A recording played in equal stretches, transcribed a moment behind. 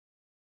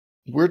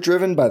We're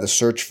driven by the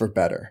search for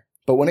better.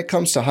 But when it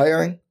comes to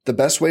hiring, the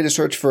best way to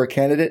search for a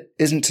candidate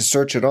isn't to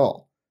search at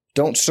all.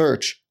 Don't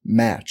search,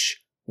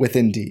 match with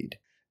Indeed.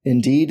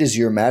 Indeed is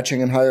your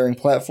matching and hiring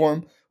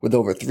platform with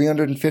over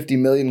 350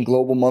 million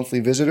global monthly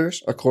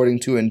visitors,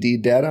 according to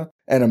Indeed data,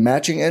 and a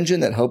matching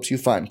engine that helps you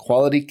find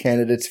quality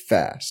candidates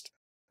fast.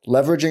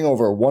 Leveraging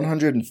over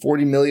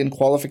 140 million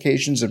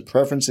qualifications and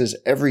preferences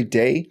every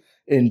day,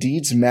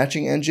 Indeed's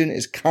matching engine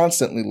is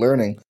constantly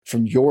learning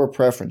from your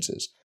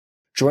preferences.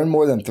 Join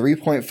more than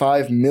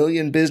 3.5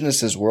 million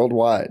businesses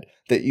worldwide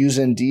that use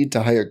Indeed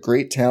to hire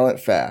great talent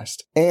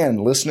fast.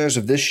 And listeners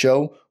of this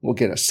show will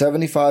get a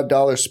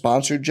 $75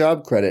 sponsored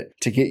job credit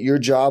to get your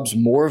jobs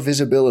more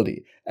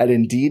visibility at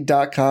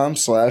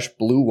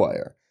Indeed.com/Blue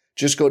Wire.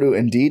 Just go to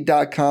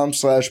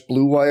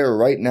Indeed.com/Blue Wire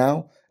right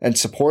now and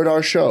support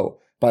our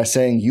show by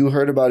saying you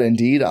heard about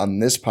Indeed on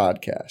this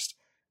podcast.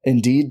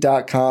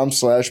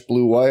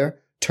 Indeed.com/Blue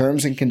Wire.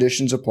 Terms and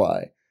conditions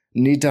apply.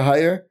 Need to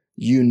hire?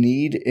 You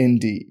need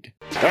Indeed.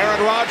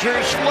 Aaron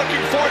Rodgers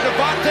looking for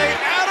Devontae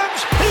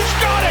Adams. He's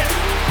got it.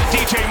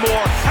 DJ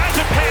Moore has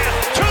a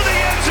pass to the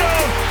end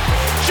zone.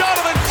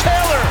 Jonathan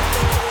Taylor,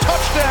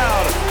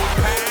 touchdown.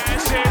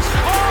 Pass is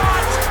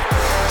caught.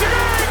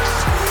 Diggs,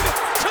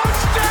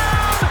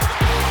 touchdown.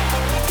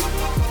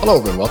 Hello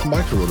everyone, welcome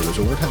back to RotoViz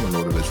Overtime on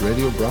RotoViz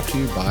Radio, brought to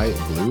you by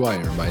Blue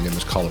Wire. My name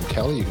is Colin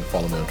Kelly. You can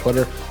follow me on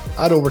Twitter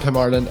at Overtime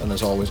Ireland, and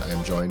as always, I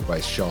am joined by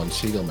Sean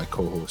Siegel, my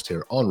co-host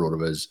here on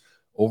RotoViz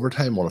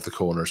Overtime, one of the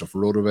co-owners of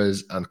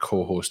RotoViz and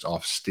co-host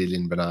of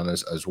Stealing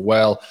Bananas as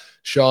well.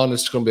 Sean,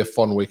 it's going to be a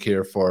fun week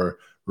here for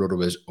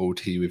RotoViz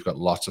OT. We've got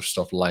lots of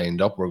stuff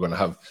lined up. We're going to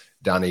have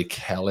Danny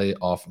Kelly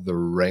of The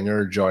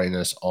Ringer join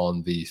us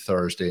on the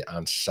Thursday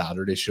and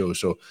Saturday show.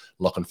 So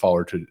looking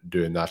forward to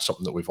doing that,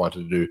 something that we've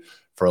wanted to do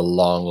for a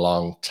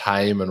long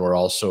time. And we're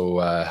also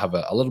have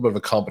a little bit of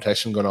a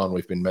competition going on.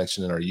 We've been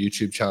mentioning our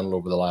YouTube channel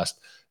over the last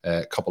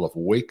couple of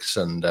weeks,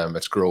 and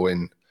it's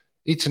growing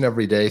each and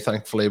every day,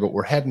 thankfully, but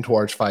we're heading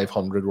towards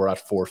 500. We're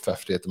at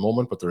 450 at the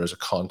moment, but there is a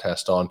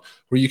contest on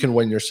where you can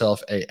win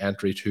yourself a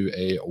entry to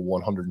a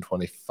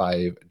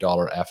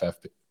 $125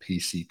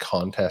 FFPC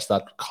contest.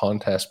 That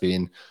contest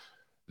being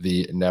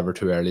the Never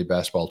Too Early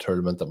Best Ball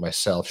tournament that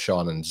myself,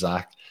 Sean, and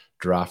Zach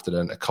drafted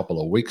in a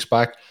couple of weeks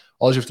back.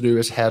 All you have to do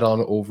is head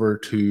on over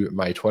to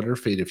my Twitter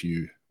feed if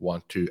you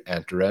want to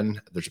enter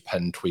in. There's a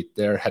pinned tweet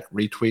there. Hit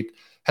retweet.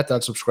 Hit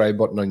that subscribe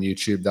button on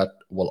YouTube. That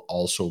will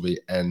also be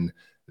in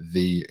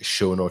the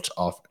show notes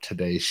of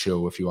today's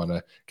show if you want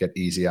to get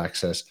easy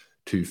access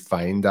to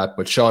find that.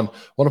 But Sean,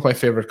 one of my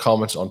favorite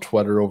comments on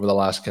Twitter over the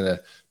last kind of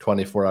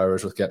 24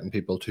 hours with getting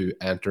people to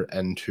enter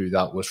into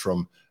that was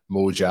from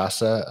Mo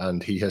Jassa,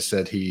 and he has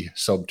said he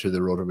subbed to the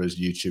RotoViz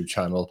YouTube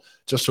channel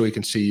just so he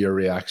can see your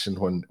reaction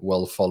when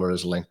Will Fuller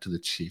is linked to the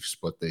Chiefs,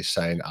 but they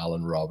sign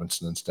Allen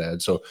Robinson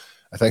instead. So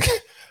I think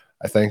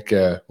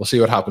we'll see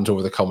what happens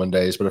over the coming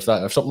days. But if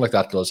something like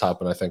that does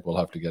happen, I think we'll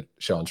have to get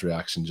Sean's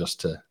reaction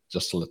just to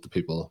let the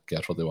people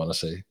get what they want to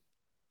see.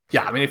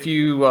 Yeah, I mean, if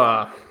you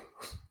want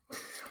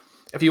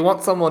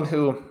someone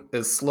who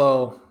is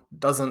slow,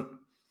 doesn't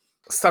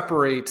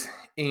separate,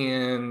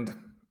 and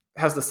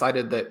has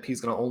decided that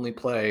he's going to only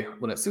play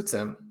when it suits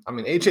him, I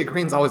mean, AJ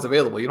Green's always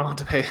available. You don't have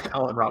to pay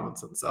Allen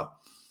Robinson.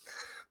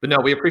 But no,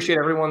 we appreciate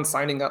everyone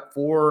signing up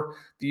for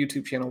the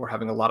YouTube channel. We're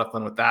having a lot of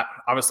fun with that.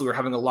 Obviously, we're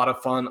having a lot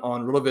of fun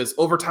on RotoViz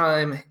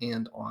Overtime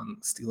and on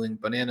Stealing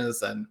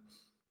Bananas. And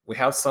we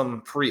have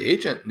some free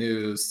agent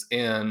news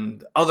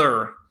and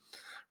other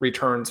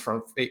returns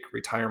from fake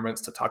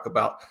retirements to talk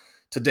about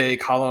today.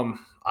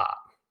 Column,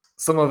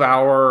 some of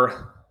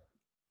our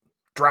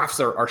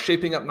drafts are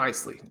shaping up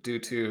nicely due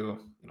to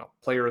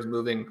players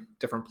moving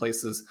different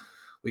places.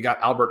 We got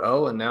Albert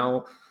O, and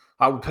now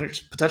we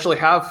potentially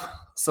have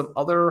some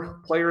other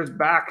players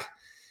back.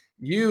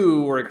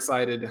 You were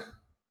excited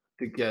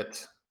to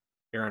get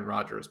Aaron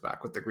Rodgers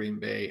back with the Green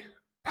Bay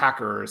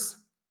Packers.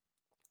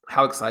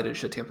 How excited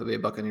should Tampa Bay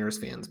Buccaneers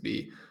fans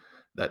be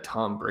that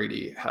Tom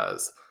Brady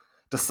has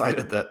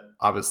decided that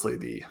obviously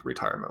the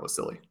retirement was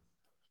silly?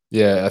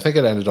 Yeah, I think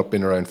it ended up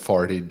being around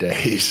 40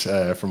 days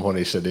from when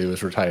he said he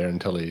was retiring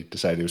until he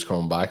decided he was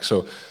coming back.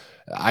 So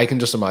I can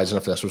just imagine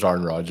if this was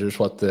Aaron Rodgers,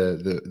 what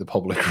the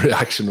public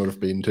reaction would have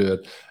been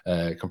to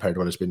it compared to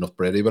what it's been with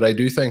Brady. But I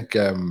do think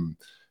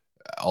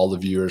all the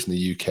viewers in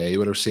the UK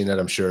would have seen it.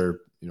 I'm sure,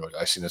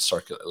 I've seen it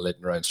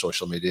circulating around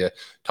social media.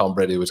 Tom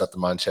Brady was at the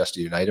Manchester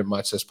United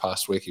match this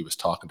past week. He was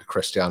talking to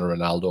Cristiano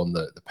Ronaldo on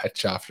the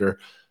pitch after.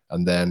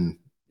 And then,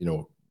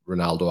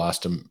 Ronaldo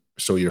asked him,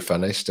 "So you're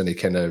finished?" And he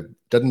kind of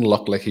didn't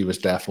look like he was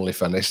definitely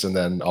finished. And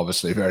then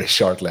obviously very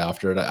shortly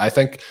after it, I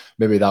think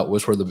maybe that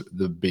was where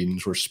the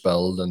beans were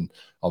spilled. And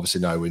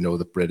obviously now we know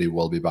that Brady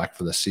will be back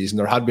for this season.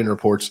 There had been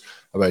reports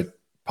about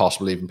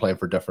possibly even playing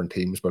for different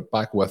teams, but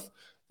back with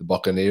the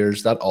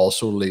Buccaneers, that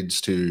also leads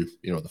to,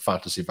 the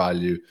fantasy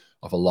value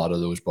of a lot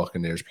of those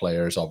Buccaneers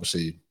players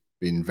obviously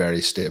being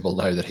very stable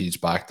now that he's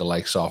back, the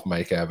likes of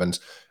Mike Evans.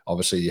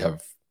 Obviously you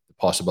have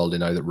possibility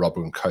now that Rob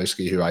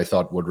Gronkowski, who I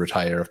thought would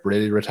retire if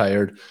Brady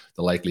retired,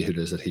 the likelihood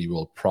is that he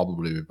will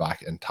probably be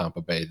back in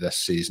Tampa Bay this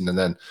season. And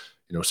then,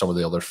 some of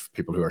the other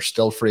people who are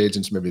still free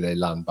agents, maybe they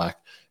land back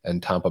in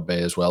Tampa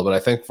Bay as well. But I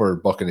think for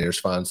Buccaneers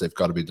fans, they've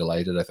got to be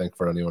delighted. I think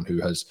for anyone who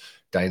has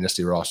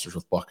dynasty rosters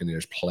with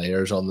Buccaneers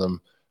players on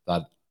them,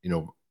 that,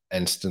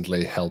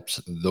 instantly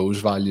helps those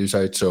values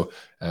out. So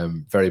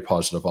very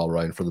positive all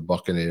around for the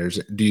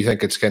Buccaneers. Do you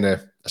think it's kind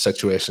of a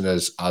situation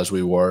as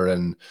we were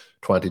in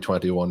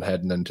 2021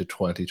 heading into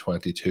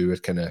 2022?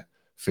 It kind of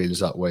feels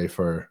that way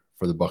for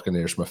the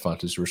Buccaneers from a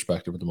fantasy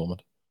perspective at the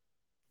moment?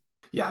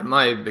 Yeah,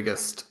 my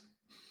biggest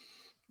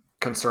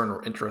concern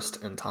or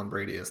interest in Tom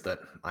Brady is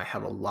that I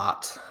have a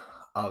lot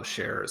of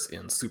shares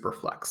in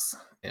Superflex.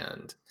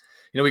 And,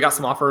 we got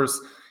some offers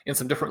in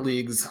some different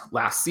leagues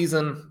last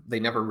season. They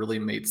never really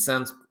made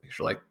sense.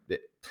 You're like,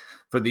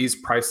 for these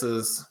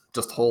prices,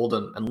 just hold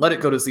and let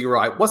it go to zero.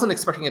 I wasn't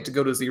expecting it to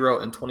go to zero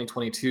in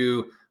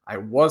 2022. I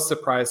was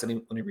surprised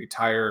when he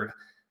retired.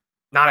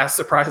 Not as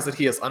surprised that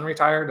he is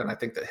unretired, and I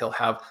think that he'll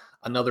have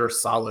another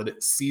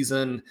solid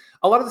season.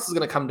 A lot of this is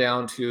going to come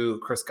down to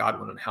Chris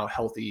Godwin and how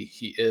healthy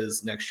he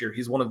is next year.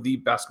 He's one of the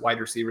best wide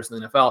receivers in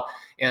the NFL,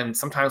 and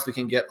sometimes we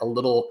can get a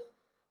little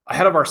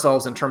ahead of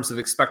ourselves in terms of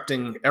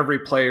expecting every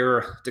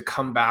player to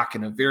come back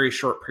in a very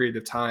short period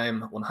of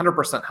time,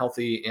 100%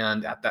 healthy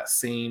and at that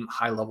same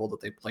high level that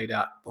they played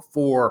at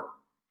before.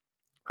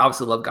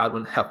 Obviously love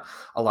Godwin, have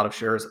a lot of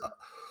shares of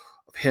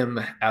him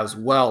as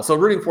well. So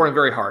rooting for him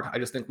very hard. I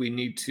just think we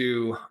need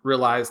to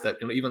realize that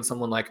even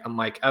someone like a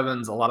Mike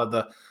Evans, a lot of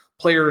the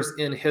players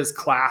in his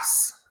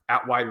class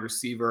at wide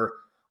receiver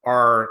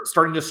are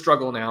starting to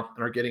struggle now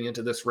and are getting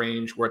into this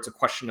range where it's a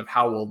question of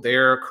how will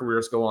their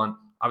careers go on.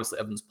 Obviously,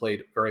 Evans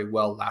played very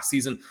well last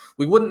season.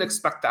 We wouldn't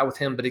expect that with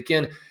him. But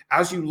again,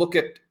 as you look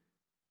at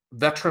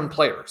veteran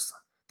players,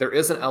 there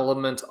is an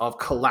element of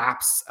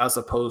collapse as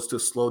opposed to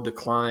slow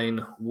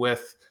decline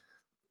with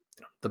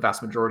the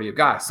vast majority of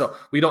guys. So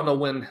we don't know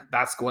when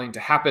that's going to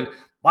happen.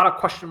 A lot of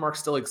question marks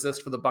still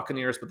exist for the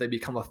Buccaneers, but they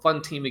become a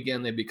fun team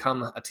again. They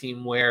become a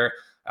team where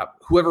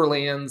whoever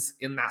lands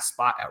in that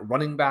spot at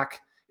running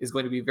back is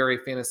going to be very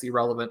fantasy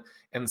relevant.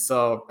 And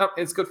so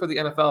it's good for the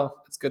NFL.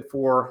 It's good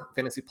for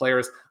fantasy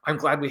players. I'm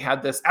glad we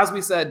had this. As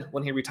we said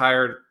when he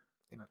retired,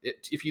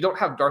 if you don't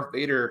have Darth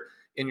Vader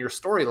in your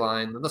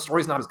storyline, then the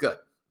story's not as good.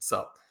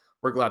 So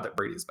we're glad that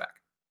Brady's back.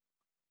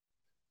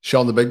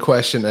 Sean, the big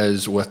question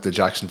is with the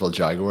Jacksonville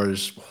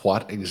Jaguars,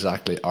 what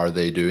exactly are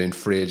they doing?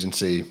 Free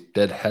agency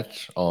did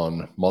hit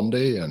on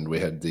Monday, and we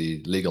had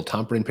the legal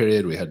tampering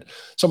period. We had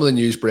some of the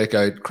news break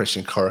out.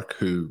 Christian Kirk,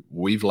 who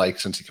we've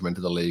liked since he came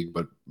into the league,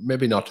 but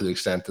maybe not to the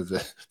extent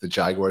that the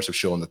Jaguars have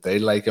shown that they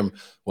like him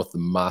with the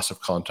massive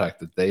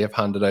contract that they have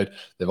handed out.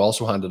 They've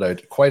also handed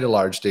out quite a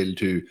large deal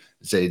to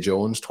Zay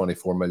Jones,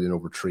 $24 million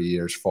over 3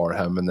 years for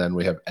him. And then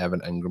we have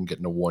Evan Ingram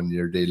getting a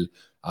 1-year deal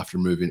after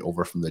moving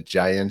over from the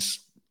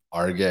Giants.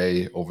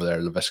 Argay over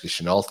there, Laviska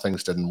Shenault,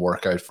 things didn't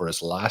work out for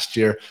us last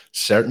year.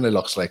 Certainly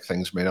looks like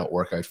things may not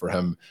work out for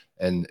him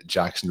in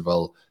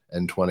Jacksonville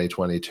in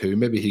 2022.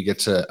 Maybe he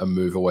gets a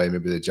move away.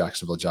 Maybe the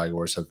Jacksonville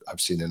Jaguars have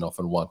seen enough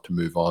and want to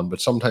move on.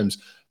 But sometimes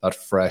that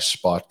fresh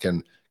spot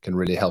can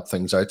really help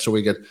things out. So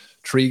we get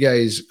three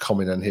guys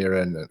coming in here,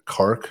 and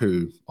Kirk,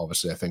 who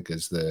obviously I think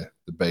is the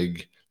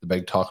big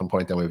talking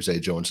point. Then we have Zay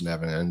Jones and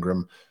Evan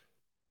Ingram.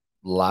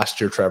 Last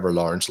year, Trevor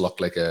Lawrence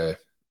looked like a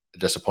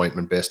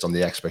disappointment based on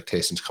the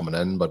expectations coming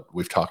in, but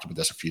we've talked about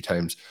this a few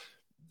times.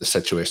 The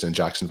situation in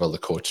Jacksonville, the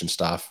coaching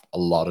staff, a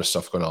lot of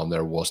stuff going on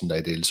there wasn't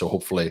ideal. So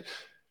hopefully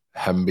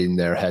him being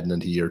there heading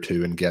into year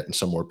two and getting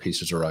some more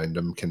pieces around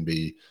him can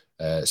be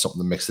something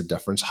that makes a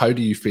difference. How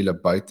do you feel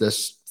about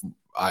this?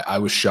 I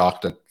was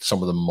shocked at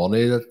some of the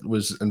money that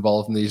was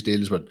involved in these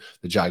deals, but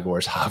the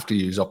Jaguars have to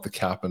use up the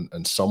cap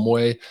in some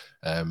way.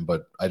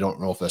 But I don't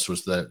know if this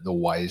was the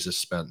wisest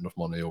spent of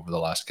money over the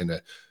last kind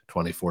of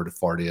 24 to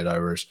 48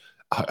 hours.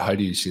 How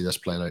do you see this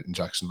playing out in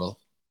Jacksonville?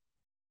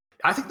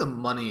 I think the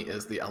money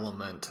is the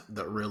element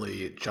that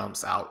really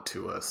jumps out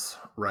to us,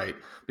 right?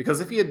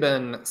 Because if he had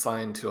been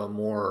signed to a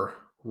more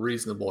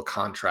reasonable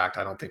contract,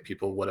 I don't think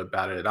people would have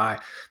batted an eye.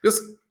 Because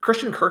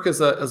Christian Kirk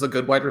is a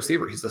good wide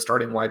receiver. He's the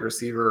starting wide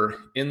receiver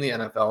in the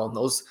NFL, and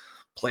those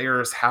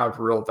players have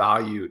real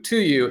value to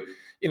you.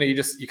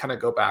 You kind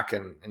of go back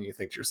and you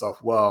think to yourself,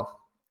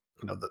 well,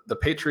 the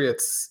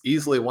Patriots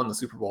easily won the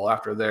Super Bowl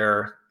after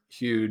their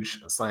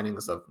huge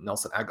signings of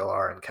Nelson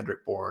Aguilar and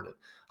Kendrick Bourne, and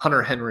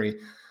Hunter Henry,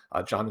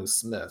 Jonnu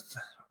Smith,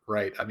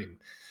 right? I mean,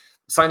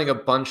 signing a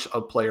bunch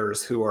of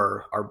players who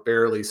are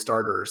barely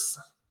starters,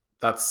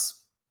 that's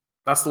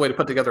the way to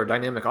put together a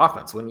dynamic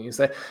offense, wouldn't you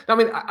say? I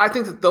mean, I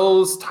think that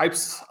those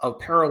types of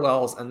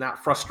parallels and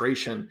that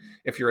frustration,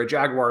 if you're a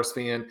Jaguars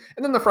fan,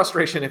 and then the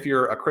frustration if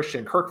you're a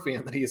Christian Kirk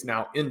fan that he is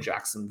now in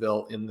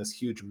Jacksonville in this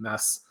huge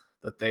mess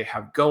that they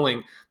have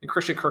going. And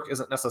Christian Kirk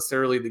isn't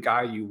necessarily the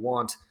guy you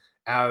want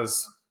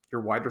as your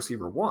wide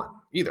receiver one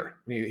either.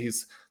 I mean,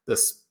 he's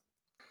this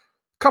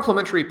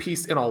complementary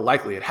piece in all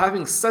likelihood.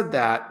 Having said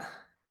that,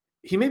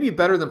 he may be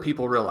better than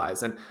people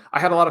realize. And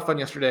I had a lot of fun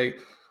yesterday.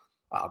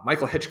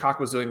 Michael Hitchcock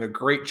was doing a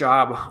great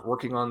job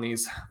working on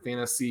these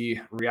fantasy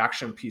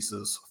reaction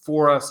pieces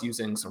for us,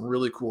 using some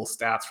really cool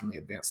stats from the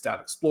Advanced Stat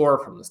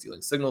Explorer, from the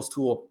Stealing Signals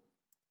tool.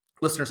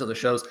 listeners of the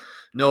shows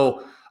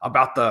know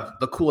about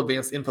the cool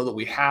advanced info that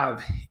we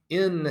have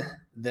in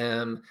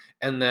them.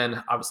 And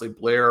then obviously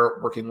Blair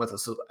working with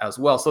us as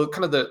well. So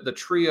kind of the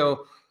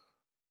trio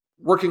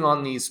working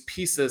on these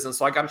pieces. And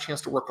so I got a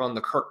chance to work on the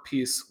Kirk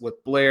piece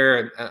with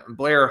Blair, and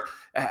Blair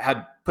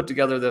had put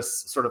together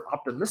this sort of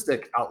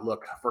optimistic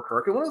outlook for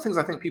Kirk. And one of the things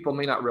I think people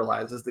may not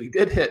realize is that he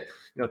did hit,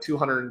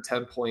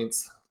 210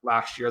 points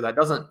last year. That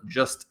doesn't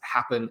just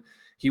happen.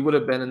 He would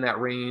have been in that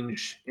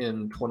range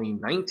in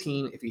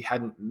 2019 if he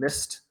hadn't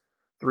missed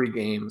 3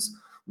 games.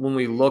 When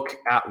we look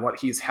at what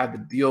he's had to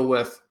deal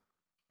with,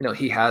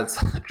 he has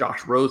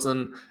Josh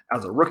Rosen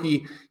as a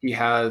rookie. He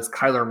has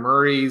Kyler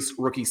Murray's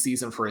rookie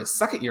season for his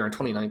second year in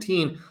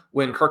 2019,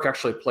 when Kirk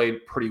actually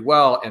played pretty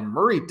well and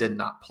Murray did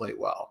not play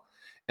well.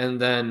 And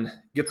then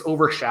gets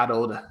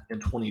overshadowed in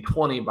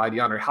 2020 by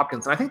DeAndre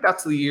Hopkins. And I think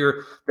that's the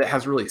year that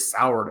has really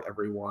soured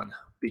everyone,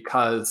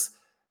 because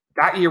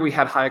that year we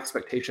had high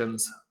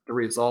expectations. The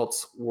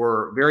results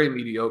were very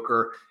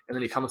mediocre. And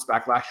then he comes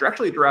back last year,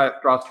 actually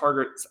draws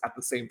targets at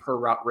the same per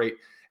route rate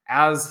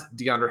as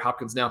DeAndre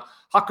Hopkins. Now,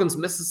 Hopkins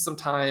misses some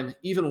time.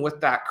 Even with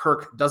that,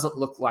 Kirk doesn't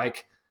look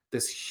like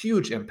this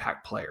huge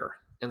impact player.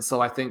 And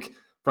so I think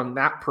from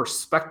that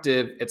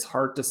perspective, it's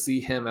hard to see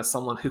him as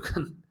someone who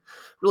can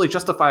really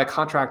justify a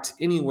contract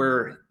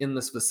anywhere in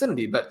this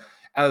vicinity. But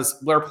as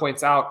Blair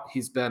points out,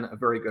 he's been a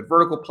very good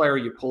vertical player.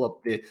 You pull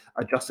up the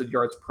adjusted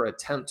yards per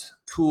attempt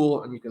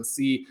tool, and you can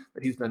see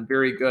that he's been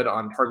very good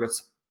on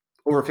targets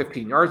over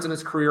 15 yards in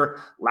his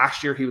career.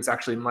 Last year, he was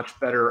actually much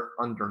better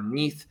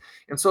underneath.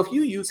 And so if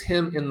you use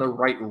him in the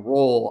right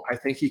role, I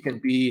think he can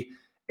be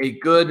a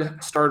good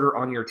starter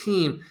on your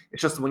team.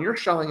 It's just when you're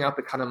shelling out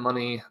the kind of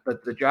money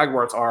that the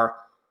Jaguars are,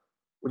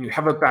 when you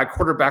have a bad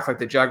quarterback like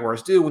the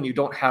Jaguars do, when you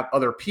don't have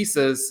other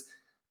pieces,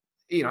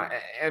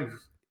 and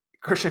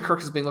Christian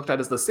Kirk is being looked at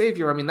as the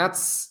savior, I mean,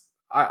 that's,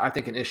 I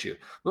think, an issue.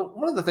 But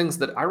one of the things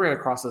that I ran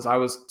across as I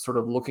was sort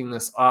of looking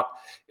this up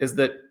is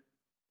that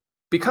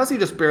because he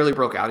just barely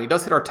broke out, he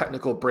does hit our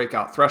technical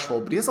breakout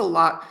threshold, but he has a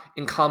lot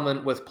in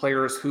common with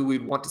players who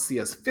we'd want to see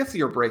as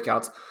fifth-year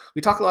breakouts.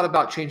 We talk a lot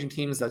about changing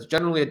teams. That's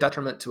generally a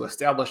detriment to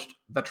established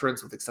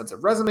veterans with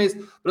extensive resumes,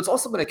 but it's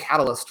also been a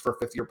catalyst for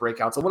fifth-year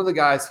breakouts. And one of the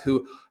guys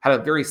who had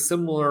a very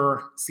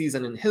similar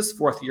season in his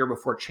 4th year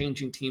before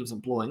changing teams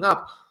and blowing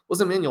up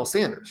was Emmanuel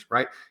Sanders,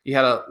 right? He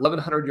had a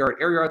 1,100-yard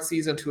air yard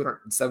season,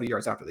 270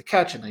 yards after the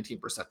catch, and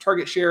 19%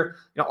 target share,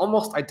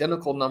 almost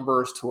identical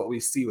numbers to what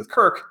we see with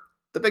Kirk.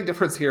 The big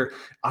difference here,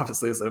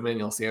 obviously, is that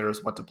Emmanuel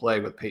Sanders went to play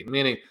with Peyton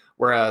Manning,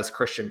 whereas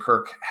Christian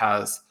Kirk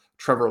has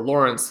Trevor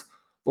Lawrence.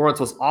 Lawrence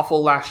was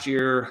awful last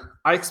year.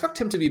 I expect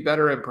him to be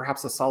better and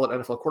perhaps a solid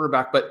NFL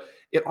quarterback, but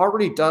it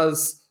already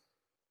does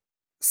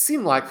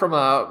seem like, from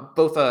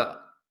both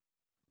a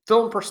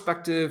film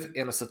perspective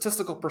and a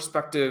statistical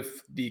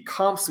perspective, the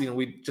comps,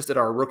 we just did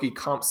our rookie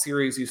comp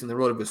series using the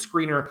RotoViz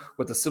screener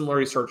with a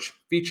similarity search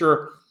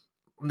feature.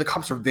 The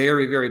comps are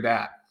very, very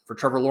bad for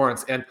Trevor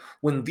Lawrence. And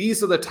when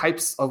these are the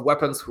types of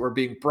weapons who are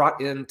being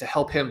brought in to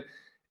help him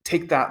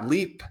take that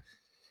leap,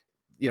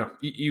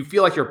 you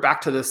feel like you're back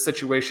to this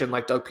situation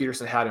like Doug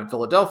Peterson had in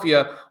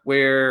Philadelphia,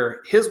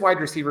 where his wide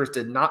receivers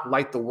did not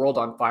light the world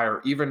on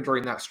fire, even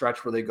during that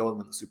stretch where they go and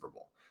win the Super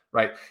Bowl,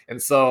 right?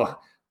 And so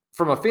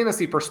from a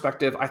fantasy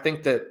perspective, I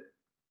think that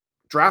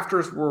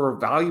drafters were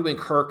valuing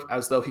Kirk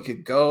as though he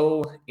could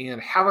go and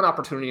have an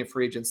opportunity in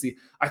free agency.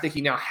 I think he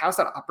now has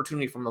that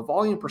opportunity from a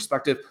volume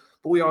perspective,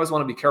 but we always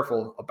want to be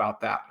careful about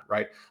that,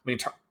 right? I mean,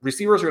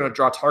 receivers are going to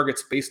draw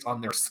targets based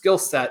on their skill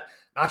set,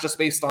 not just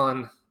based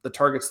on the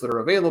targets that are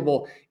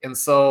available. And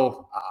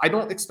so I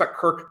don't expect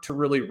Kirk to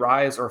really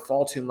rise or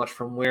fall too much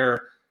from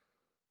where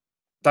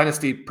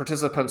Dynasty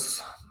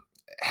participants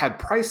had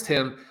priced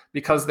him,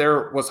 because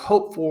there was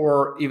hope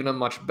for even a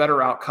much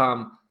better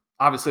outcome.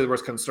 Obviously, there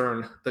was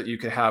concern that you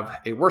could have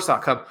a worse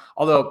outcome,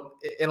 although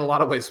in a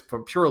lot of ways,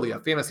 from purely a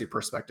fantasy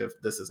perspective,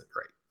 this isn't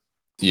great.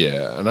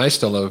 Yeah, and I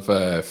still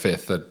have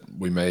faith that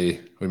we may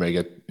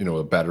get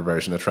a better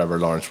version of Trevor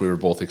Lawrence. We were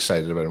both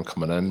excited about him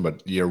coming in,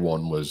 but year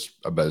one was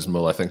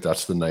abysmal. I think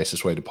that's the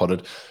nicest way to put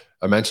it.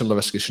 I mentioned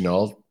Laviska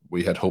Shenault.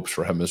 We had hopes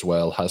for him as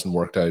well. Hasn't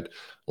worked out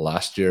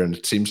last year, and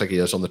it seems like he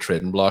is on the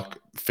trading block.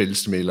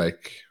 Feels to me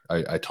like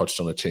I touched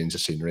on a change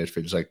of scenery. It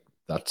feels like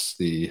that's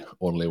the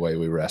only way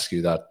we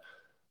rescue that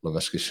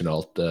Laviska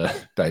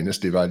Shenault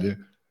dynasty value.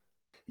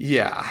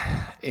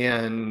 Yeah,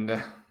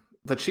 and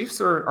the Chiefs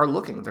are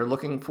looking. They're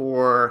looking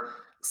for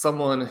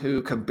someone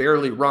who can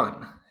barely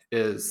run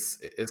is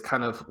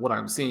kind of what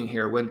I'm seeing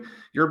here. When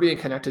you're being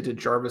connected to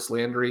Jarvis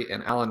Landry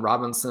and Allen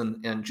Robinson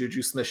and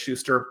Juju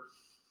Smith-Schuster,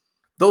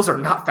 those are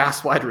not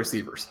fast wide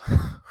receivers,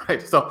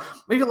 right? So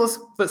maybe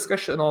Laviska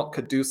Shenault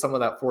could do some of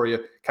that for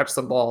you, catch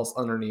some balls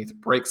underneath,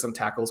 break some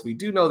tackles. We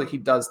do know that he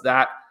does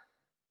that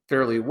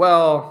fairly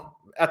well.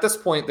 At this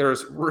point,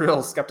 there's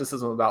real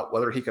skepticism about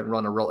whether he can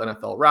run a real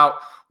NFL route,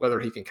 whether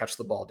he can catch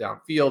the ball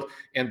downfield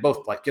and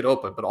both get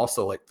open, but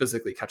also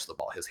physically catch the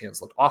ball. His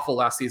hands looked awful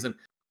last season.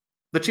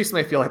 The Chiefs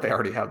may feel like they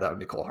already have that with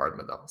Nicole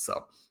Hardman, though.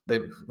 So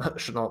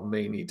Shenault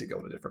may need to go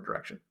in a different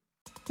direction.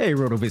 Hey,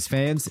 RotoViz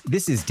fans,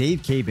 this is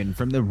Dave Cabin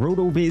from the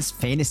RotoViz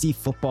Fantasy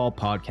Football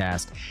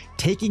Podcast,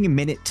 taking a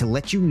minute to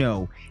let you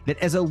know that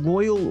as a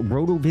loyal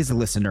RotoViz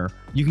listener,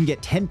 you can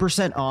get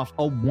 10% off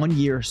a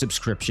one-year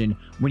subscription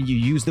when you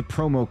use the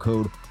promo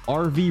code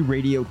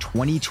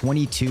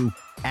RVRadio2022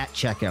 at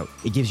checkout.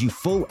 It gives you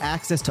full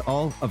access to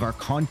all of our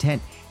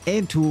content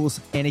and tools,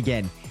 and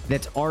again,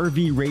 that's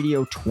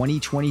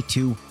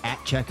RVRadio2022 at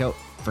checkout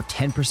for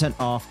 10%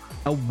 off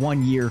a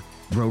one-year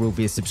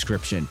RotoViz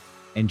subscription.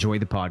 Enjoy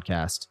the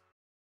podcast.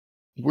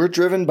 We're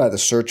driven by the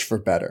search for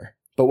better.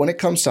 But when it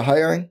comes to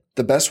hiring,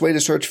 the best way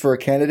to search for a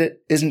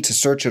candidate isn't to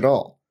search at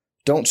all.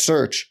 Don't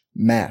search,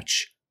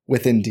 match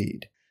with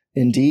Indeed.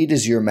 Indeed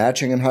is your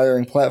matching and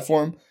hiring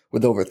platform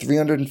with over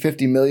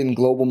 350 million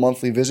global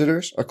monthly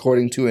visitors,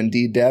 according to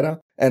Indeed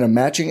data, and a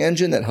matching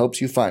engine that helps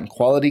you find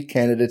quality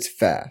candidates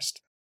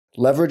fast.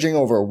 Leveraging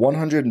over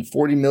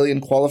 140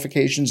 million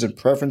qualifications and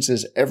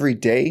preferences every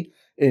day,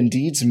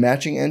 Indeed's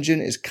matching engine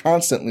is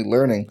constantly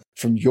learning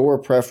from your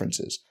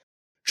preferences.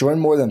 Join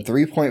more than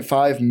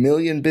 3.5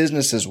 million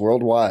businesses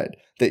worldwide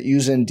that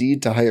use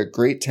Indeed to hire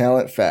great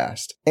talent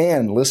fast.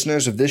 And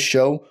listeners of this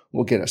show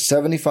will get a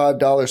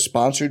 $75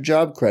 sponsored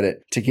job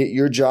credit to get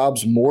your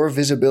jobs more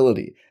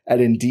visibility at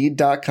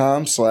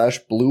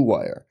Indeed.com/Blue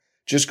Wire.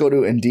 Just go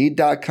to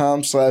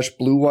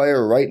Indeed.com/Blue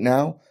Wire right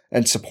now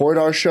and support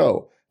our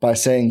show by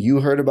saying you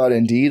heard about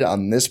Indeed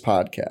on this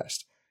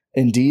podcast.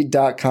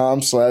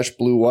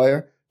 Indeed.com/Blue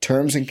Wire.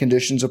 Terms and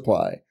conditions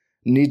apply.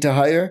 Need to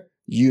hire?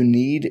 You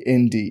need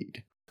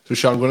Indeed. So,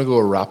 Sean, I'm going to go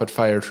rapid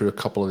fire through a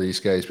couple of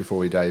these guys before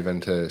we dive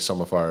into some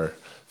of our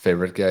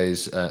favorite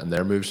guys and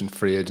their moves in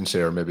free agency,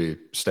 or maybe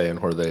staying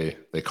where they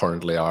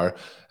currently are.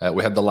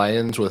 We have the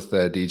Lions with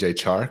DJ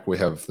Chark. We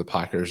have the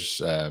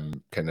Packers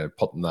kind of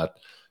putting that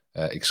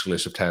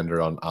exclusive tender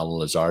on Alan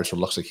Lazard. So it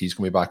looks like he's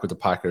going to be back with the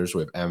Packers.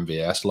 We have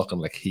MVS looking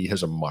like he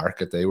has a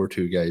market. They were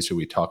two guys who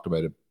we talked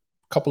about a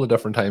couple of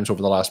different times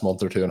over the last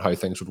month or two and how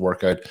things would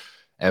work out.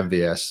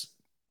 MVS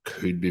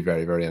could be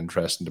very, very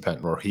interesting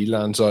depending on where he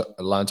lands up.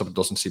 It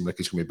doesn't seem like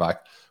he's going to be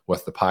back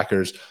with the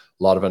Packers. A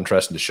lot of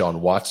interest in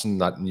Deshaun Watson.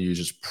 That news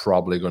is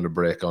probably going to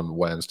break on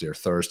Wednesday or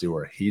Thursday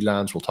where he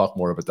lands. We'll talk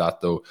more about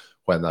that, though,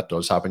 when that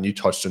does happen. You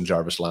touched on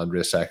Jarvis Landry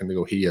a second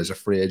ago. He is a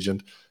free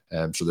agent.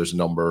 So there's a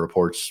number of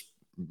reports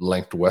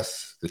linked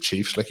with the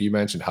Chiefs, like you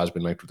mentioned, has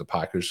been linked with the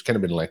Packers, kind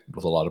of been linked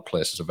with a lot of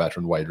places. A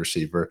veteran wide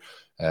receiver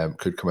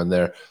could come in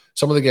there.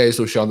 Some of the guys,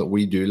 though, Sean, that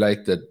we do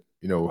like that,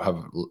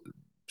 have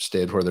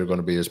stayed where they're going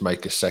to be is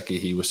Mike Gesicki.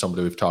 He was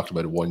somebody we've talked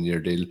about, a one-year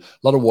deal. A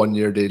lot of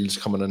one-year deals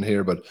coming in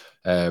here, but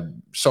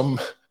some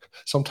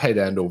tight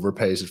end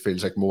overpays. It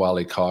feels like Mo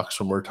Ali Cox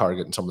when we're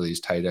targeting some of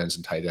these tight ends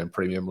and tight end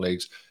premium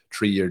leagues.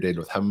 3-year deal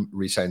with him,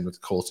 re-signed with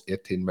the Colts,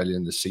 $18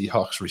 million. The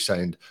Seahawks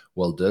re-signed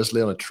Will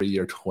Disley on a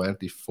 3-year,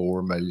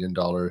 $24 million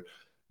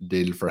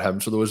deal for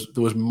him. So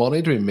there was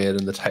money to be made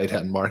in the tight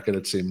end market,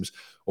 it seems,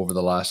 over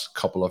the last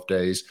couple of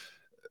days.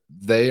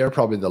 They are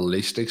probably the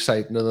least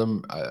exciting of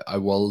them. I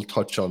will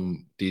touch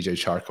on DJ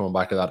Chark coming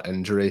back to that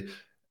injury.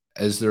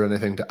 Is there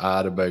anything to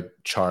add about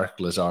Chark,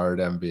 Lazard,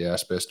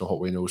 MVS based on what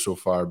we know so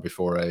far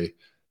before I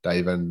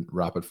dive in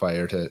rapid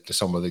fire to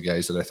some of the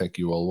guys that I think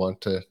you all want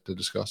to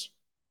discuss?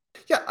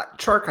 Yeah,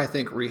 Chark, I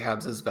think,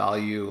 rehabs his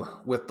value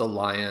with the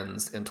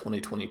Lions in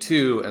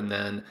 2022 and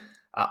then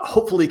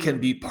hopefully can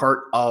be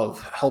part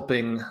of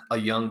helping a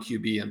young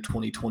QB in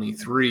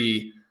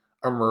 2023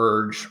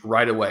 emerge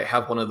right away,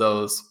 have one of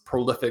those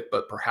prolific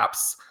but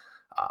perhaps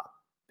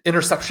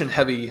interception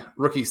heavy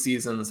rookie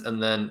seasons,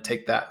 and then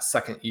take that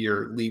second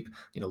year leap,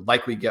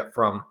 like we get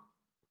from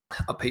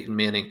a Peyton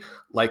Manning,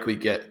 like we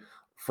get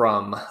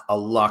from a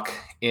Luck.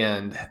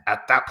 And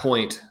at that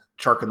point,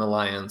 Chark and the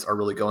Lions are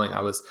really going.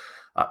 I was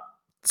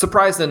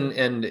surprised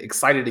and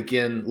excited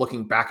again,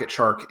 looking back at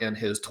Chark and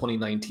his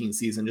 2019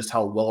 season, just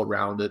how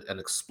well-rounded and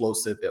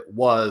explosive it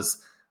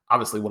was.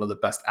 Obviously one of the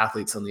best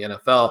athletes in the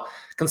NFL.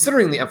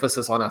 Considering the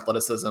emphasis on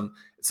athleticism,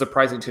 it's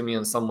surprising to me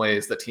in some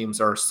ways that teams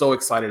are so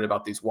excited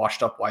about these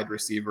washed up wide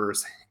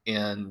receivers,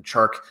 and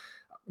Chark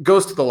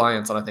goes to the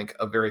Lions on, I think,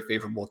 a very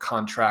favorable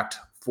contract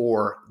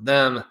for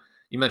them.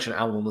 You mentioned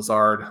Alan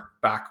Lazard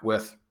back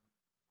with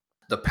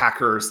the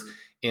Packers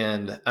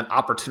and an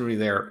opportunity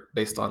there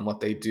based on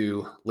what they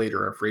do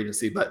later in free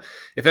agency. But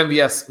if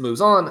MVS moves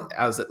on,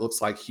 as it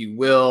looks like he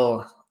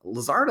will,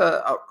 Lazard,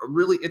 a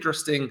really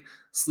interesting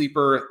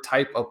sleeper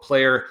type of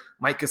player.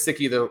 Mike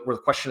Gesicki, the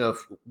question of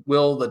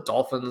will the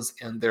Dolphins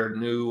and their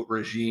new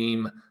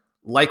regime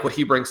like what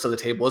he brings to the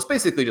table? Is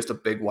basically just a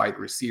big wide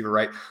receiver,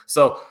 right?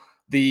 So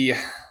the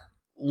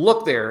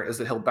look there is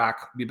that he'll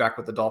be back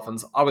with the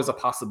Dolphins. Always a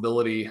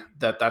possibility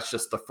that that's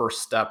just the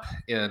first step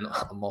in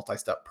a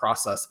multi-step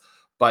process.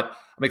 But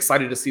I'm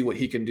excited to see what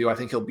he can do. I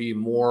think he'll be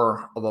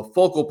more of a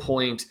focal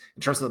point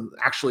in terms of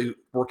actually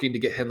working to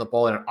get him the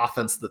ball in an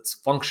offense that's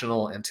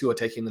functional, and Tua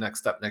taking the next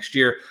step next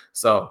year.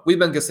 So we've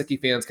been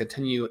Gesicki fans,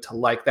 continue to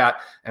like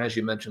that. And as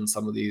you mentioned,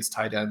 some of these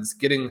tight ends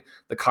getting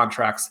the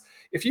contracts.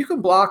 If you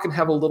can block and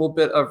have a little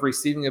bit of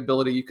receiving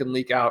ability, you can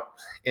leak out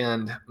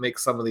and make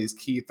some of these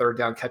key third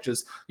down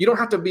catches. You don't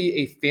have to be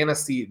a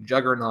fantasy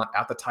juggernaut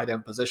at the tight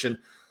end position.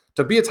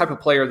 to be a type of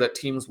player that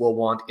teams will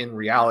want in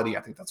reality.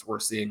 I think that's what we're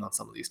seeing on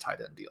some of these tight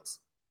end deals.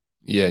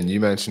 Yeah, and you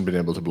mentioned being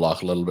able to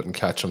block a little bit and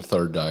catch on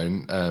third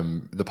down.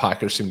 The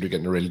Packers seem to be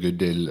getting a really good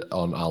deal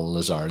on Alan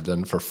Lazard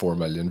then for $4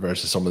 million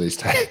versus some of these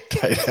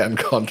tight end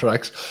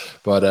contracts.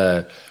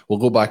 But we'll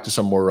go back to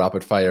some more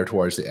rapid fire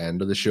towards the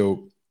end of the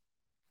show.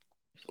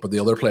 But the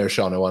other player,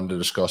 Sean, I wanted to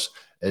discuss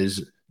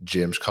is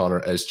James Conner,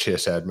 is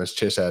Chase Edmonds.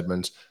 Chase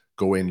Edmonds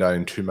going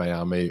down to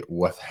Miami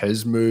with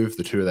his move.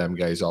 The two of them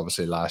guys,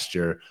 obviously, last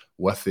year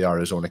with the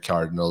Arizona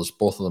Cardinals,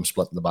 both of them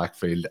split in the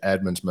backfield.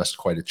 Edmonds missed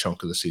quite a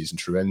chunk of the season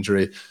through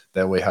injury.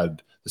 Then we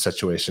had the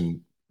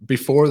situation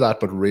before that,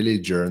 but really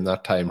during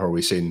that time where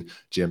we seen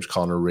James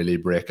Conner really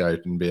break out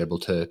and be able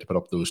to put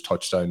up those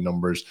touchdown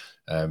numbers.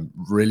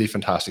 Really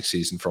fantastic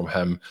season from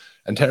him.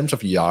 In terms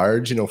of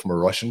yards, from a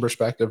rushing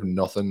perspective,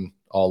 nothing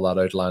all that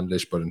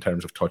outlandish, but in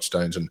terms of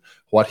touchdowns and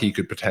what he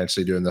could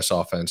potentially do in this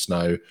offense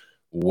now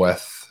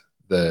with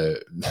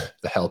the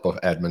help of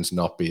Edmonds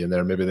not being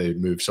there. Maybe they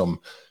move some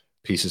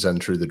pieces in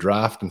through the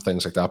draft and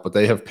things like that, but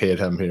they have paid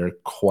him here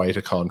quite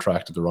a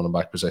contract at the running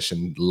back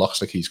position.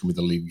 Looks like he's going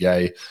to be the lead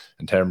guy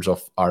in terms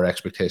of our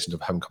expectations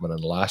of him coming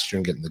in last year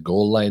and getting the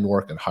goal line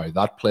work and how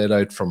that played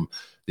out from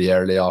the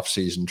early off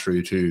season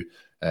through to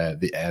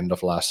the end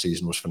of last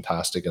season was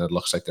fantastic, and it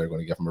looks like they're going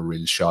to give him a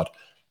real shot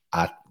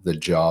at the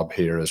job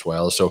here as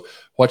well. So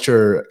what's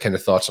your kind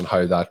of thoughts on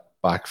how that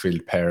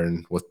backfield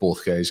pairing with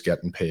both guys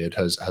getting paid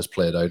has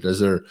played out? Is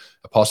there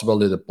a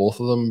possibility that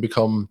both of them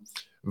become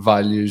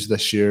values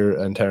this year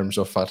in terms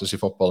of fantasy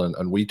football?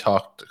 And we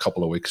talked a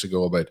couple of weeks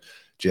ago about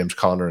James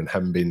Conner and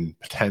him being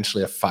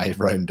potentially a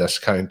 5-round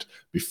discount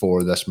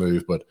before this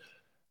move, but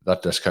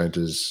that discount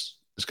is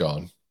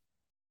gone.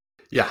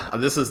 Yeah,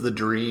 this is the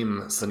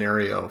dream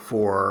scenario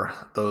for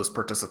those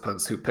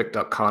participants who picked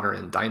up Conner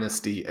in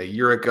Dynasty a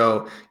year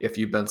ago. If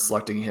you've been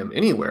selecting him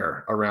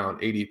anywhere around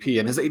ADP,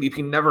 and his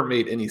ADP never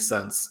made any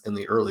sense in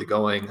the early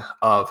going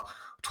of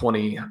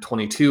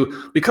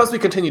 2022, because we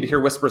continue to hear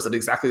whispers that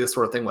exactly this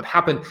sort of thing would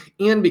happen,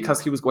 and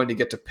because he was going to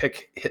get to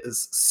pick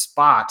his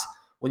spot.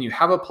 When you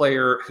have a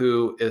player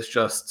who is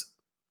just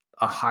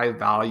a high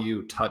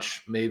value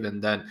touch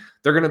maven, then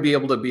they're going to be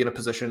able to be in a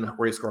position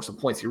where he scores some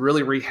points. He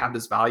really rehabbed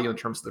his value in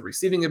terms of the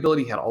receiving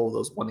ability. He had all of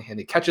those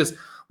one-handed catches.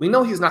 We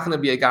know he's not going to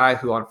be a guy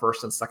who on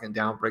first and second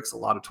down breaks a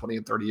lot of 20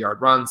 and 30 yard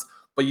runs,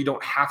 but you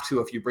don't have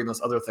to if you bring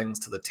those other things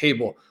to the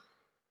table.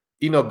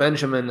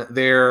 Benjamin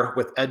there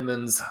with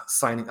Edmonds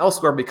signing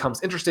elsewhere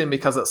becomes interesting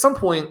because at some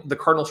point the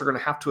Cardinals are going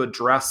to have to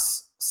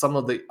address some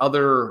of the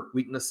other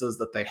weaknesses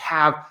that they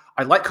have.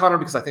 I like Conner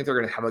because I think they're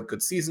going to have a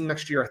good season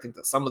next year. I think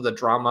that some of the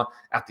drama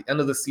at the end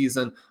of the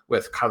season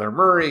with Kyler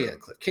Murray and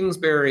Cliff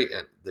Kingsbury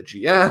and the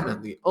GM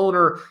and the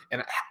owner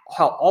and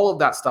how all of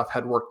that stuff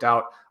had worked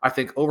out, I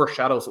think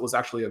overshadows it was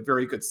actually a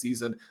very good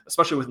season,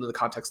 especially within the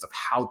context of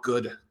how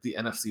good the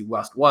NFC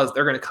West was.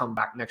 They're going to come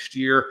back next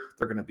year.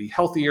 They're going to be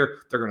healthier.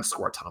 They're going to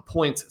score a ton of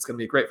points. It's going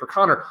to be great for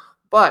Conner.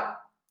 But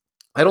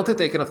I don't think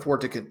they can afford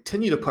to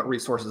continue to put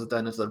resources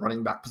then into the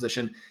running back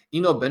position.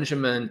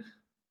 Benjamin,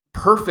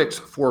 perfect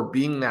for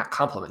being that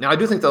complement. Now, I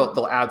do think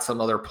they'll add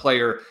some other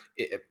player,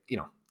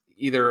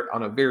 either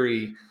on a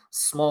very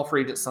small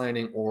free agent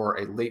signing or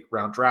a late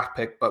round draft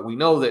pick. But we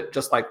know that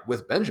just like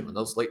with Benjamin,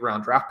 those late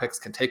round draft picks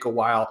can take a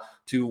while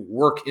to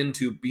work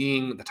into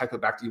being the type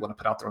of back that you want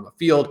to put out there on the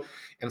field.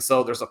 And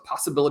so there's a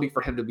possibility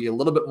for him to be a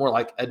little bit more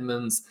like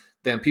Edmonds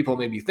than people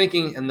may be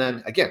thinking. And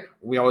then again,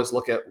 we always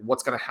look at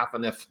what's going to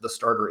happen if the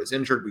starter is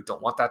injured. We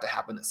don't want that to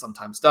happen. It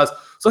sometimes does.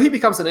 So he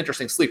becomes an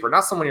interesting sleeper,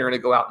 not someone you're going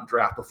to go out and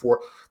draft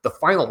before the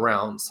final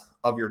rounds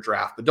of your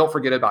draft, but don't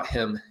forget about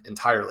him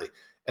entirely.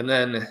 And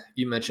then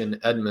you mentioned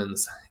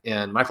Edmonds,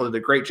 and Michael did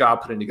a great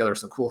job putting together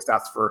some cool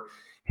stats for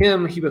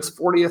him. He was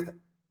 40th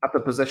at the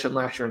position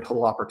last year in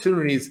total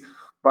opportunities,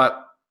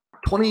 but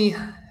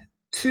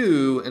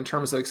 22 in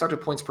terms of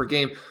expected points per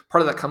game.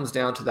 Part of that comes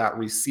down to that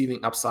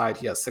receiving upside.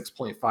 He has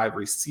 6.5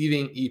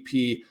 receiving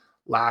EP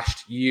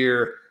last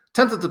year,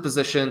 10th at the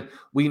position.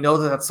 We know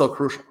that that's so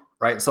crucial,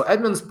 right? So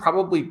Edmonds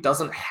probably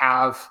doesn't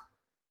have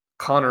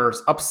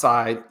Conner's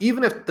upside,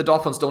 even if the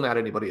Dolphins don't add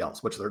anybody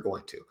else, which they're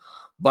going to.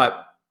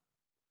 But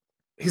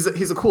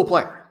he's a cool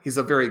player. He's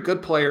a very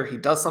good player. He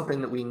does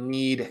something that we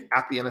need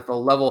at the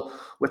NFL level.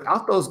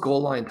 Without those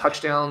goal line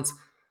touchdowns,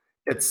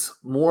 it's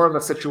more of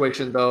a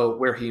situation, though,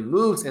 where he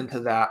moves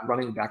into that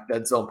running back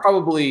dead zone,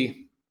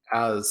 probably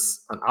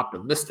as an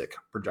optimistic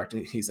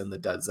projection. He's in the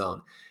dead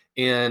zone.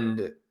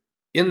 And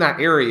in that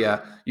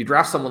area, you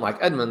draft someone like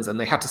Edmonds, and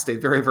they have to stay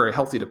very, very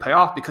healthy to pay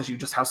off because you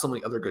just have so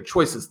many other good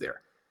choices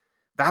there.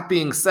 That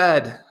being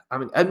said,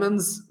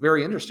 Edmonds,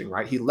 very interesting,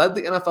 right? He led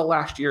the NFL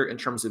last year in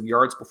terms of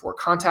yards before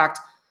contact.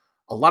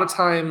 A lot of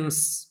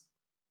times,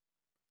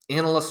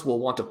 analysts will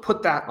want to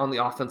put that on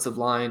the offensive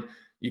line,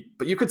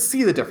 but you could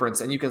see the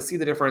difference, and you can see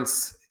the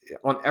difference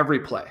on every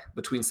play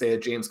between, say, a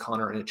James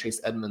Conner and a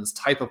Chase Edmonds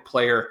type of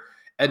player.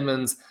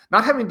 Edmonds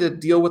not having to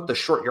deal with the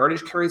short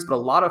yardage carries, but a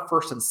lot of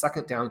first and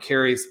second down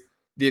carries.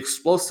 The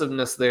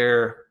explosiveness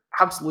there,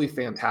 absolutely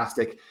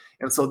fantastic.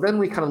 And so then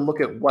we kind of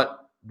look at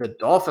what the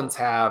Dolphins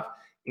have,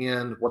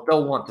 And what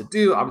they'll want to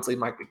do, obviously,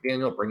 Mike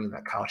McDaniel bringing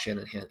that Kyle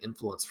Shanahan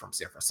influence from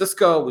San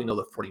Francisco. We know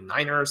the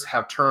 49ers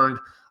have turned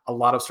a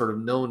lot of sort of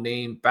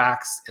no-name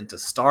backs into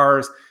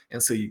stars.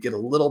 And so you get a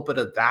little bit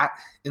of that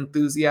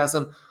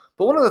enthusiasm.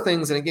 But one of the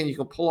things, and again, you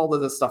can pull all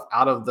of this stuff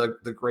out of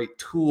the great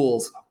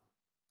tools.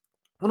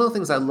 One of the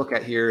things I look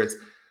at here is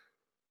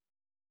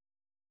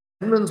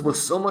Edmonds was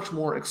so much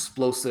more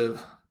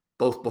explosive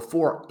both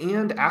before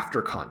and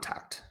after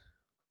contact,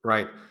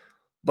 right?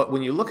 But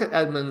when you look at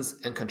Edmonds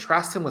and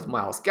contrast him with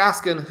Myles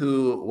Gaskin,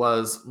 who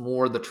was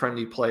more the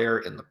trendy player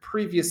in the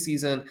previous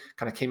season,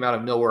 kind of came out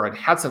of nowhere and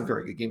had some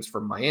very good games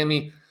for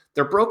Miami,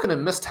 their broken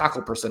and missed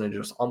tackle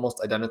percentages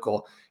almost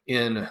identical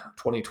in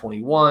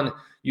 2021.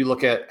 You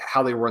look at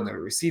how they were in the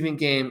receiving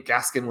game.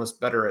 Gaskin was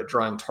better at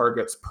drawing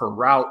targets per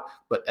route,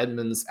 but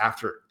Edmonds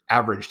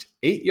averaged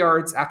 8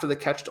 yards after the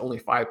catch to only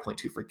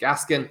 5.2 for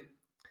Gaskin.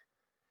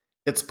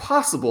 It's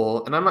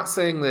possible, and I'm not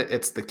saying that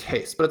it's the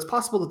case, but it's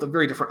possible that the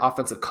very different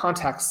offensive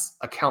contacts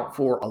account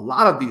for a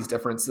lot of these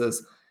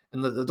differences,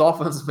 and that the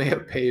Dolphins may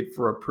have paid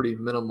for a pretty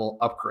minimal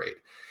upgrade.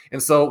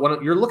 And so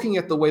when you're looking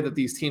at the way that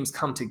these teams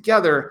come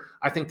together,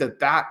 I think that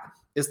that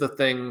is the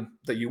thing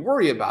that you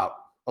worry about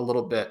a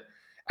little bit.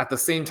 At the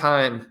same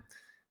time,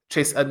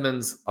 Chase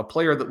Edmonds, a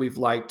player that we've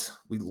liked.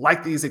 We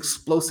like these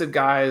explosive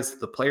guys,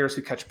 the players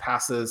who catch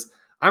passes.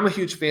 I'm a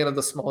huge fan of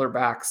the smaller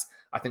backs.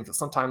 I think that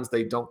sometimes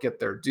they don't get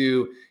their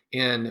due.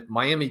 In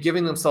Miami,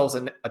 giving themselves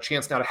a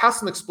chance now to have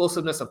some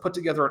explosiveness and put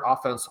together an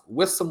offense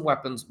with some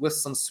weapons, with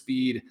some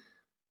speed.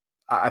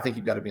 I think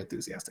you've got to be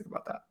enthusiastic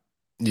about that.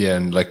 Yeah,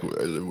 and like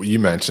you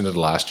mentioned it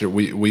last year,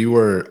 we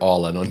were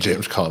all in on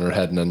James Conner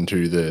heading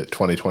into the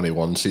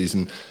 2021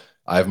 season.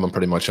 I have him on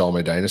pretty much all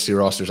my dynasty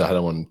rosters. I had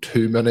him on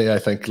too many, I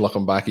think,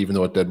 looking back, even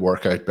though it did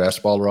work out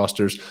best ball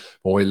rosters.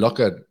 When we look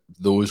at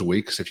those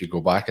weeks, if you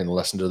go back and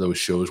listen to those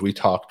shows, we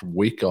talked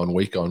week on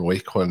week on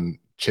week when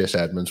Chase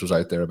Edmonds was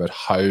out there about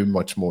how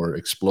much more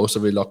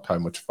explosive he looked, how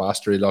much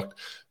faster he looked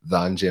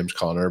than James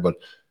Conner. But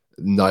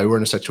now we're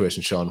in a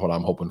situation, Sean, what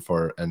I'm hoping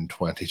for in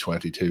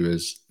 2022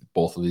 is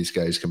both of these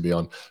guys can be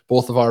on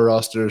both of our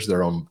rosters.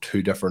 They're on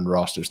two different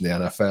rosters in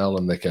the NFL,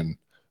 and they can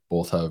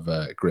both have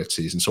a great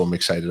season. So I'm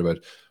excited about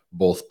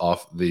both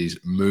of these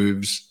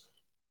moves.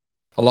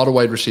 A lot of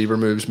wide receiver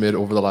moves made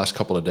over the last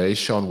couple of days,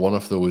 Sean, one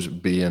of those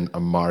being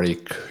Amari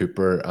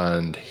Cooper,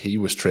 and he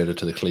was traded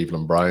to the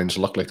Cleveland Browns.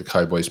 Looked like the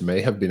Cowboys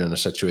may have been in a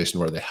situation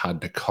where they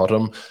had to cut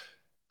him.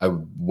 I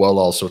will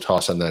also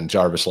toss in then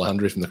Jarvis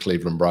Landry from the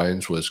Cleveland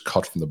Browns was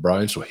cut from the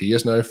Browns, so he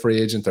is now a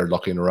free agent. They're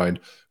looking around.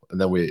 And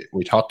then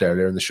we talked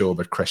earlier in the show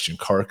about Christian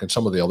Kirk and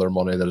some of the other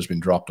money that has been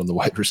dropped on the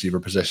wide receiver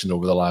position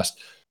over the last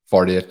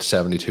 48 to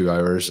 72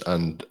 hours,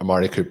 and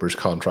Amari Cooper's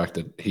contract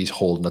that he's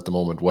holding at the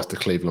moment with the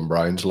Cleveland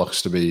Browns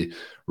looks to be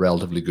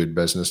relatively good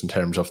business in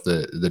terms of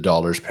the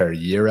dollars per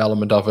year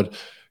element of it.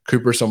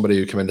 Cooper, somebody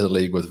who came into the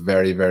league with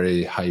very,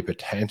 very high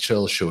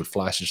potential, showed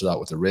flashes of that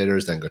with the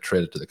Raiders, then got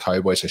traded to the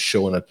Cowboys, has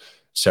shown it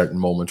certain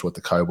moments with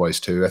the Cowboys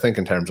too. I think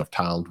in terms of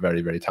talent,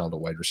 very, very talented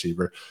wide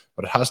receiver,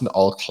 but it hasn't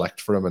all clicked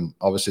for him. And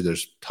obviously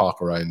there's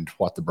talk around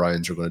what the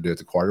Browns are going to do at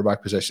the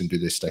quarterback position. Do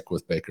they stick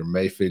with Baker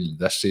Mayfield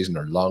this season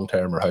or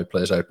long-term, or how it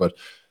plays out? But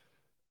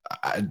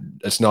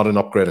it's not an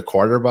upgrade at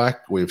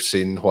quarterback. We've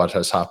seen what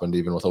has happened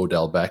even with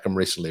Odell Beckham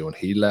recently when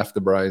he left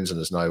the Browns and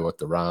is now with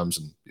the Rams,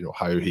 and you know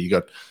how he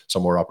got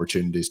some more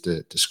opportunities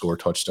to score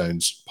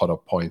touchdowns, put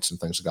up points and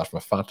things like that from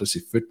a fantasy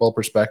football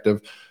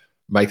perspective.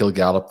 Michael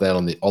Gallup then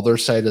on the other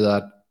side of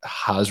that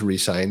has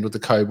re-signed with the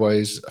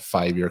Cowboys, a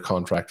 5-year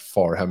contract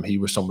for him. He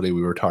was somebody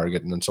we were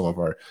targeting in some of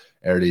our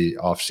early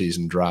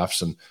off-season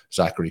drafts, and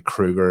Zachary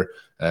Kruger,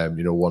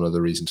 one of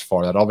the reasons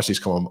for that. Obviously he's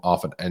come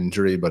off an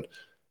injury, but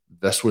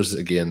this was,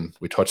 again,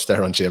 we touched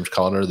there on James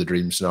Conner. The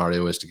dream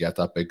scenario is to get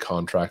that big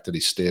contract, that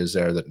he stays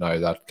there, that now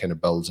that kind of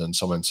builds in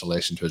some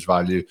insulation to his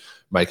value.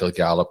 Michael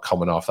Gallup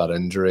coming off that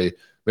injury.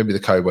 Maybe the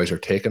Cowboys are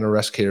taking a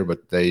risk here,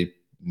 but they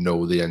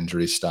know the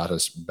injury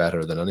status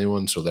better than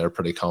anyone, so they're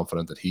pretty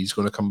confident that he's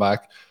going to come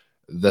back.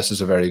 This is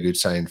a very good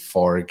sign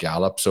for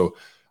Gallup. So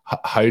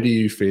how do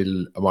you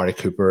feel Amari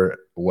Cooper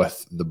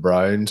with the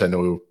Browns? I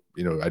know,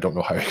 I don't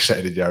know how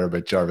excited you are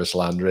about Jarvis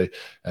Landry,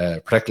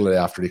 particularly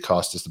after he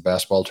cost us the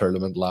best ball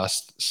tournament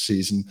last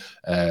season.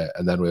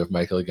 And then we have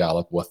Michael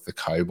Gallup with the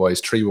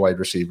Cowboys. 3 wide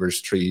receivers,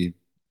 3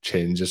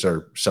 changes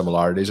or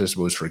similarities, I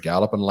suppose, for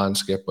Gallup and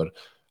landscape, but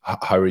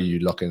how are you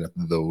looking at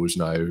those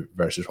now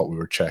versus what we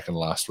were checking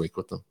last week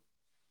with them?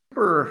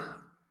 Cooper,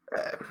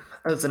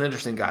 that's an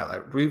interesting guy.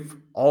 Like, we've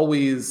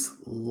always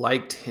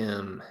liked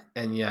him,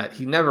 and yet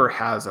he never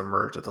has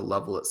emerged at the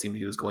level it seemed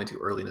he was going to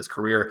early in his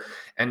career.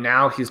 And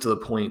now he's to the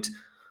point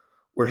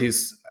where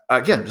he's,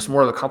 again, just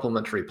more of a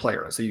complementary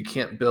player. So you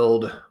can't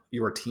build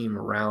your team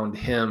around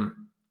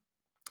him.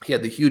 He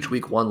had the huge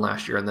week 1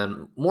 last year, and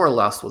then more or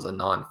less was a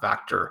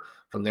non-factor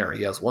from there.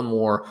 He has 1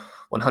 more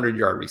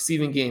 100-yard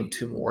receiving game,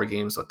 2 more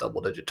games with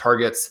double-digit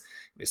targets.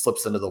 He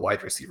slips into the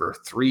wide receiver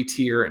 3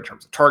 tier in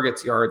terms of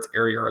targets, yards,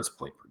 air yards,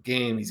 point per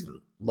game. He's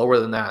even lower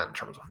than that in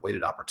terms of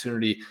weighted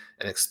opportunity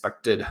and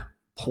expected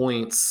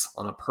points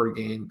on a per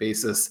game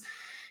basis.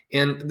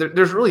 And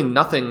there's really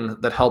nothing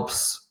that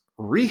helps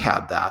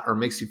rehab that or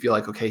makes you feel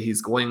like, okay,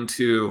 he's going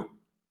to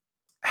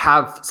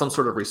have some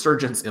sort of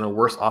resurgence in a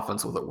worse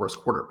offense with a worse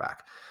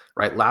quarterback,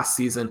 right? Last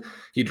season,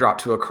 he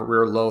dropped to a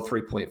career low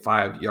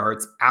 3.5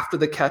 yards after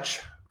the catch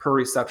per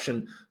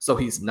reception. So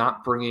he's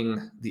not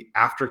bringing the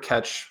after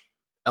catch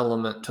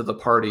element to the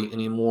party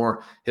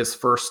anymore. His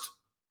first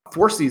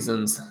 4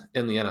 seasons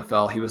in the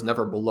NFL, he was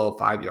never below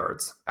 5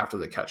 yards after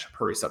the catch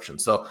per reception.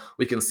 So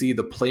we can see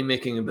the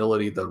playmaking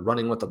ability, the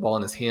running with the ball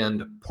in his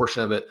hand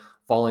portion of it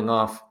falling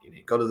off.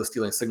 You go to the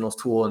stealing signals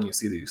tool and you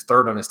see that he's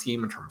third on his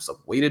team in terms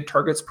of weighted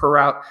targets per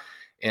route.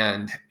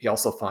 And he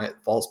also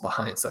falls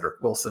behind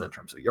Cedric Wilson in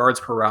terms of yards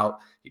per route.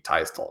 He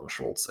ties Dalton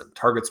Schultz in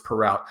targets per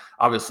route.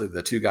 Obviously,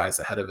 the 2 guys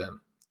ahead of him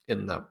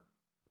in the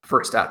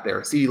first stat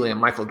there, CeeDee Lamb,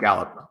 Michael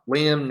Gallup.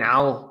 Lamb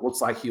now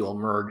looks like he'll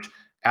emerge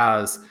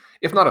as,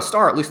 if not a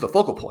star, at least the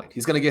focal point.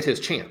 He's going to get his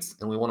chance,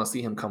 and we want to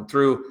see him come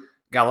through.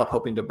 Gallup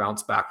hoping to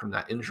bounce back from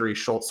that injury.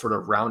 Schultz sort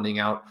of rounding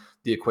out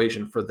the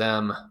equation for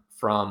them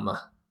from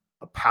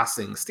a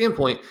passing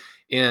standpoint,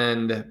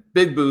 and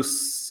big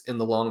boosts in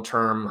the long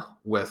term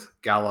with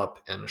Gallup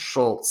and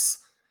Schultz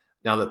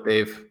now that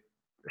they've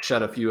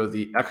shed a few of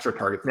the extra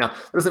targets. Now,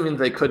 that doesn't mean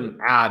they couldn't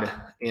add,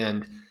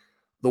 and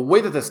the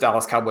way that this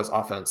Dallas Cowboys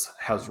offense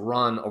has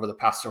run over the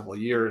past several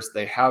years,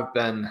 they have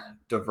been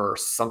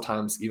diverse,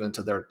 sometimes even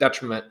to their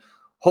detriment.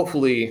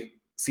 Hopefully,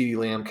 CeeDee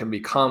Lamb can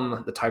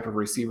become the type of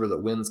receiver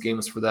that wins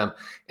games for them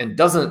and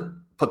doesn't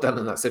put them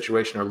in that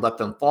situation or let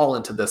them fall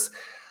into this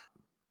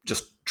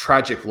just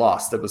tragic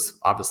loss that was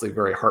obviously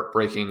very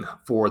heartbreaking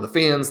for the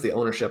fans, the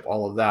ownership,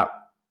 all of that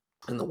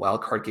in the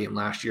wild card game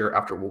last year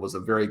after what was a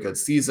very good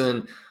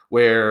season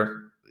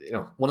where,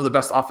 one of the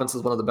best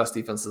offenses, one of the best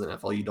defenses in the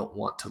NFL, you don't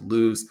want to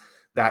lose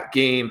that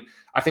game.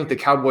 I think the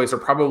Cowboys are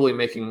probably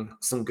making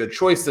some good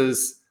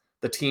choices.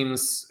 The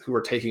teams who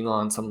are taking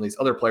on some of these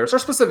other players are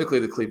specifically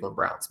the Cleveland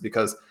Browns,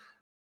 because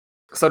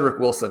Cedric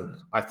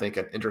Wilson, I think,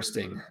 an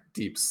interesting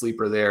deep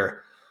sleeper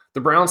there.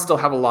 The Browns still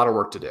have a lot of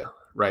work to do,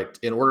 right?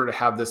 In order to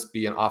have this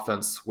be an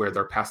offense where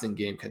their passing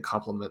game can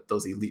complement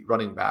those elite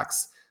running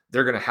backs,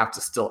 they're going to have to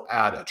still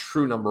add a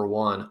true number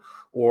one,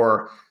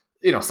 or,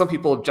 some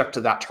people object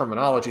to that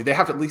terminology. They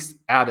have to at least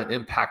add an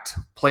impact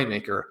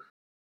playmaker.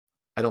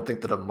 I don't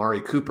think that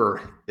Amari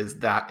Cooper is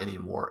that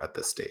anymore at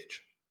this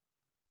stage.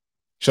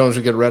 Sean, as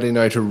we get ready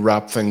now to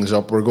wrap things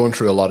up, we're going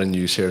through a lot of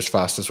news here as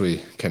fast as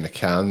we kind of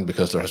can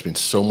because there has been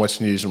so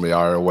much news, and we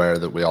are aware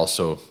that we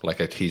also,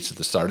 like I teased at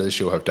the start of the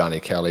show, have Danny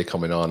Kelly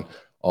coming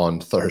on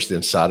Thursday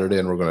and Saturday,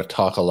 and we're going to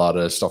talk a lot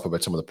of stuff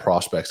about some of the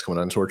prospects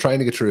coming in. So we're trying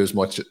to get through as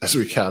much as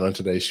we can on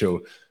today's show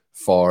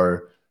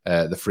for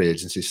the free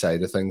agency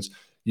side of things.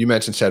 You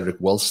mentioned Cedric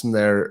Wilson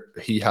there.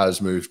 He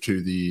has moved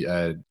to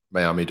the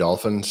Miami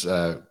Dolphins.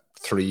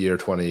 3-year,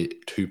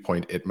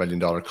 $22.8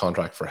 million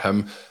contract for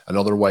him.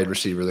 Another wide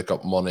receiver that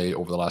got money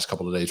over the last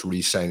couple of days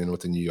re-signing with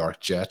the New York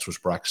Jets was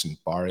Braxton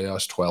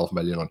Berrios, $12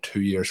 million on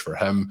 2 years for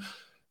him.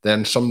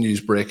 Then some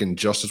news breaking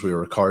just as we were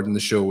recording the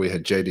show. We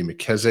had J.D.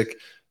 McKissic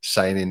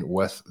signing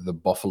with the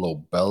Buffalo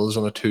Bills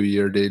on a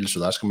 2-year deal. So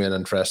that's going to be an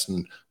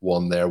interesting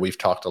one there. We've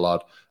talked a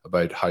lot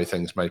about how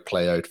things might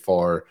play out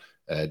for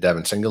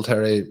Devin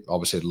Singletary.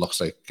 Obviously, it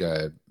looks like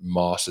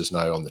Moss is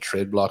now on the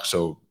trade block.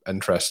 So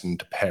interesting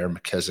to pair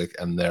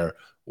McKissic in there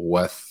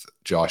with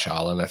Josh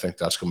Allen. I think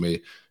that's going to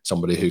be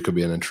somebody who could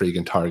be an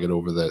intriguing target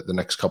over the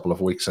next couple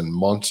of weeks and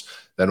months.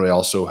 Then we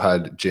also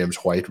had James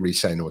White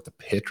re-signing with the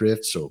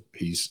Patriots. So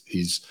he's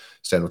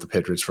staying with the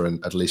Patriots for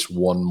at least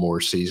one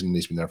more season.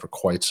 He's been there for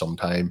quite some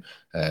time.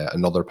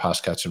 Another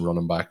pass-catching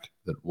running back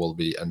that will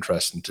be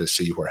interesting to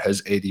see where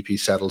his ADP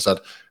settles at.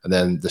 And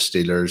then the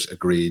Steelers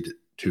agreed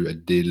to a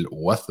deal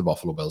with the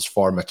Buffalo Bills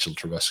for Mitchell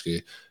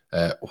Trubisky.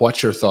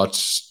 What's your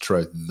thoughts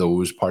throughout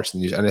those parts of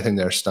the news? Anything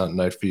there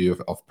standing out for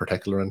you of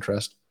particular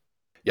interest?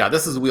 Yeah,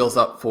 this is wheels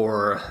up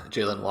for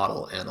Jalen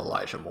Waddle and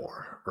Elijah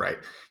Moore, right?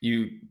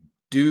 You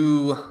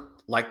do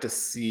like to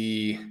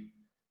see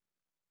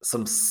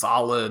some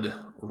solid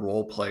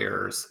role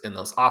players in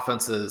those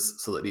offenses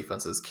so that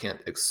defenses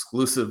can't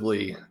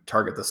exclusively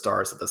target the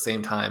stars. At the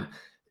same time,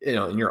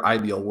 in your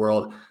ideal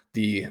world,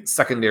 the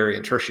secondary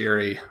and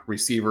tertiary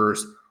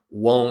receivers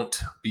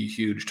won't be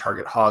huge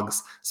target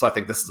hogs. So I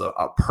think this is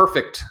a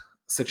perfect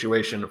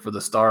situation for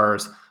the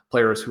stars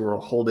players who are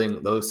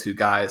holding those two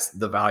guys.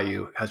 The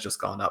value has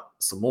just gone up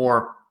some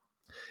more.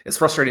 It's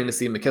frustrating to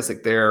see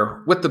McKissic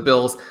there with the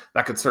Bills.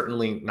 That could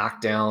certainly knock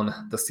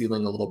down the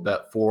ceiling a little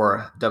bit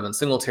for Devin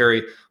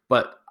Singletary,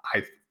 but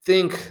I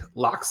think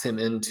locks him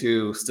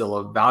into still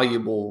a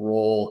valuable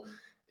role.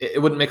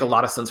 It wouldn't make a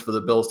lot of sense for the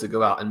Bills to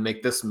go out and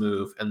make this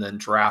move and then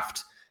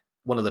draft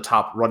one of the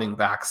top running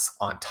backs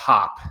on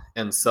top.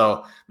 And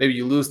so maybe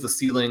you lose the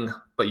ceiling,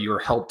 but you're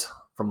helped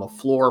from a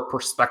floor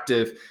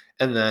perspective.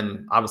 And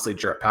then obviously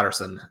Jarrett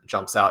Patterson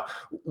jumps out.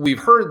 We've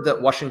heard that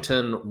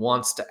Washington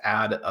wants to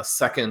add a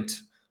second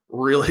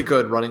really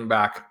good running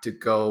back to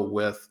go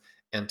with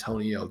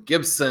Antonio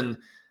Gibson.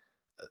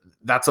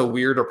 That's a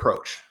weird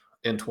approach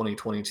in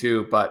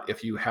 2022, but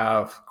if you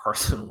have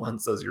Carson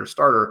Wentz as your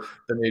starter,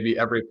 then maybe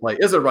every play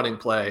is a running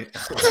play.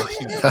 So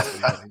you need as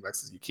many running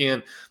backs as you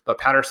can. But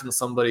Patterson's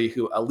somebody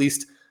who at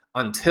least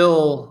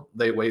until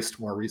they waste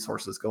more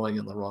resources going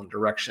in the wrong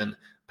direction.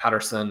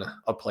 Patterson,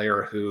 a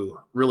player who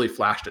really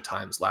flashed at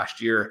times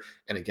last year,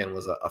 and again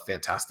was a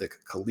fantastic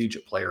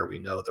collegiate player. We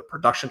know the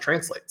production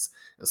translates,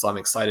 and so I'm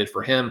excited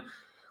for him.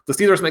 The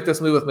Steelers make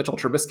this move with Mitchell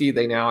Trubisky.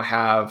 They now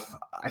have,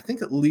 I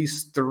think, at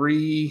least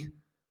 3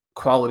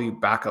 quality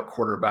backup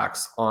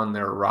quarterbacks on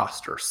their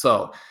roster.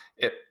 So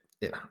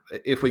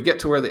if we get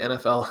to where the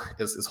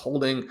NFL is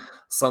holding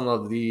some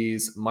of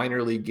these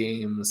minor league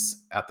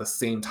games at the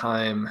same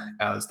time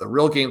as the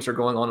real games are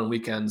going on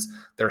weekends,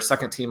 their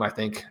second team, I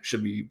think,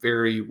 should be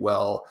very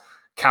well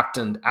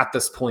captained at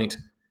this point.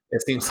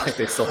 It seems like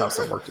they still have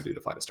some work to do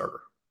to find a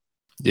starter.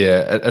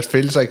 Yeah, it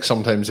feels like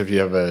sometimes if you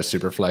have a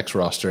super flex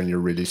roster and you're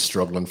really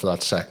struggling for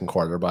that second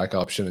quarterback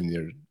option, and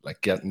you're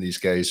like getting these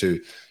guys who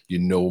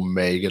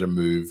may get a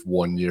move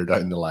 1 year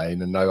down the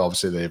line, and now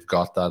obviously they've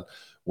got that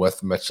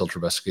with Mitchell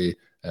Trubisky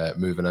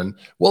moving in.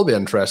 Will be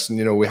interesting.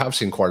 We have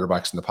seen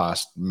quarterbacks in the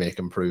past make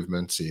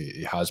improvements.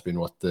 He has been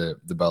with the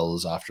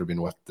Bills after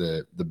being with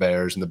the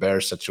Bears, and the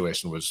Bears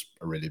situation was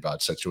a really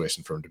bad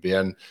situation for him to be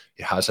in.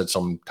 He has had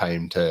some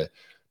time to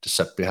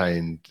sit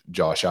behind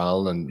Josh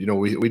Allen, and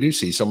we do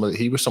see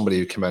he was somebody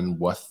who came in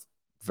with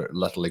very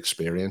little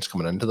experience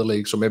coming into the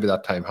league, so maybe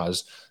that time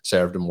has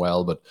served him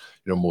well, but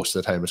most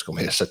of the time it's going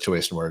to be a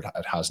situation where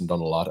it hasn't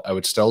done a lot. I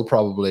would still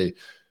probably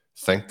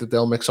think that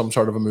they'll make some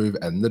sort of a move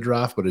in the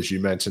draft, but as you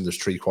mentioned, there's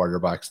 3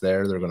 quarterbacks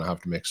there. They're going to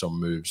have to make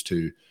some moves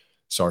to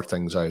sort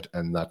things out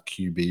in that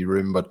QB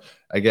room. But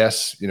I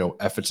guess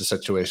if it's a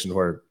situation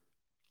where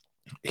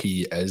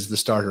he is the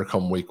starter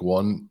come week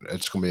 1,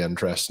 it's going to be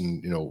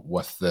interesting,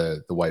 with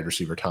the wide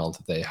receiver talent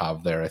that they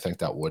have there. I think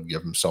that would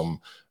give him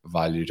some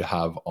value to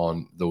have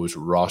on those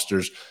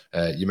rosters.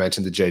 You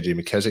mentioned the JJ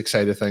McKissic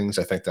side of things.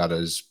 I think that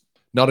is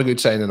not a good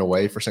sign in a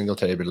way for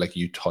Singletary, but like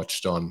you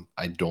touched on,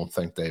 I don't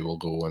think they will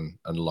go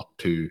and look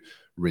to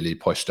really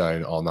push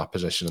down on that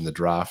position in the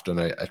draft. And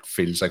it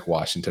feels like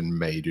Washington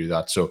may do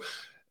that. So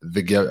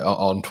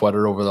on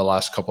Twitter over the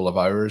last couple of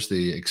hours,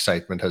 the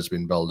excitement has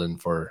been building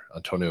for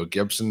Antonio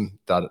Gibson.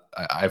 That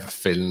I have a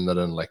feeling that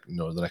in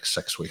the next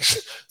 6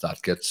 weeks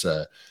that gets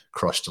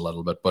crushed a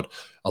little bit. But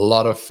a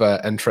lot of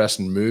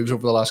interesting moves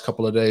over the last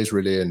couple of days.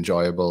 Really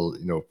enjoyable.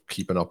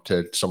 Keeping up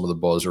to some of the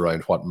buzz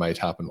around what might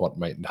happen, what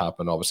mightn't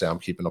happen. Obviously, I'm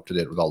keeping up to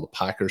date with all the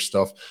Packers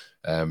stuff.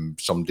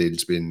 Some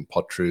deals being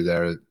put through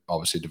there.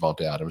 Obviously,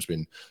 Devontae Adams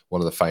being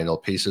one of the final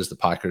pieces. The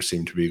Packers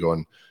seem to be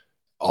going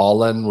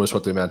all in was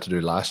what they meant to do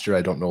last year.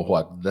 I don't know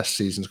what this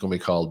season's going to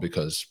be called,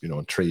 because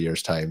in 3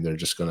 years' time they're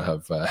just going to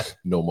have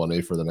no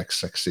money for the next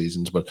 6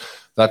 seasons. But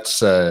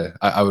that's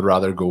I would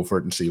rather go for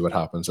it and see what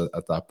happens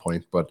at that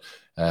point. But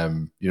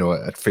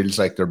it feels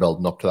like they're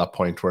building up to that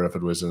point where if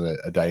it was in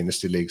a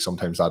dynasty league,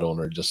 sometimes that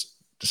owner just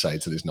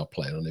decides that he's not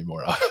playing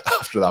anymore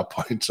after that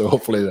point. So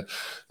hopefully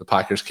the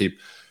Packers keep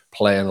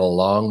playing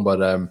along.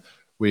 But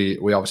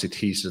We obviously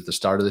teased at the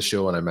start of the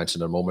show, and I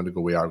mentioned a moment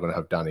ago, we are going to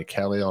have Danny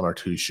Kelly on our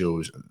 2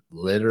 shows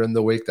later in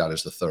the week. That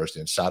is the Thursday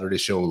and Saturday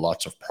show.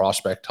 Lots of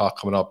prospect talk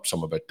coming up,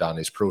 some about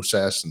Danny's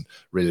process, and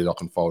really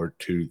looking forward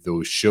to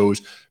those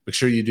shows. Make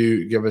sure you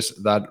do give us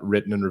that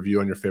written and review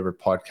on your favorite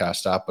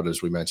podcast app. But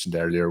as we mentioned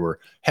earlier, we're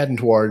heading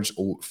towards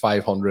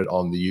 500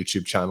 on the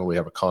YouTube channel. We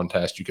have a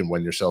contest you can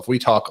win yourself. We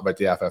talk about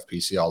the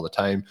FFPC all the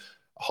time.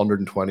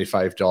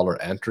 $125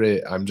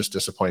 entry. I'm just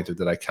disappointed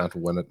that I can't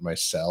win it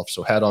myself.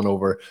 So head on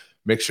over,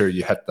 make sure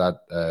you hit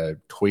that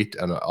tweet,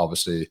 and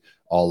obviously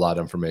all that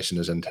information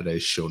is in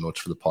today's show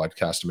notes for the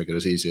podcast to make it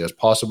as easy as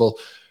possible.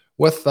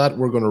 With that,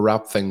 we're going to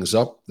wrap things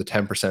up. The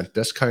 10%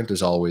 discount,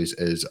 as always,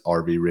 is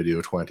RV Radio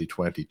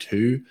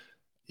 2022.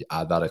 You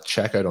add that at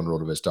checkout on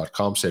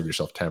rotoviz.com, save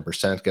yourself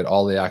 10%, get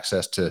all the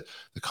access to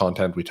the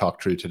content we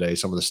talked through today.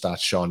 Some of the stats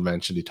Sean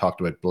mentioned, he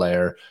talked about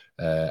Blair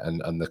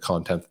and the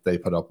content that they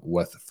put up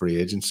with free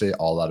agency,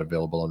 all that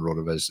available on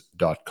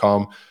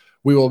rotoviz.com.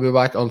 We will be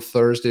back on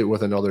Thursday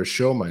with another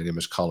show. My name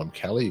is Colm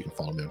Kelly. You can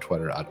follow me on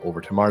Twitter at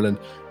OvertimeIreland.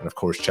 And of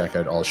course, check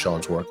out all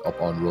Sean's work up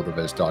on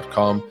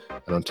rotoviz.com.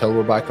 And until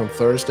we're back on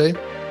Thursday,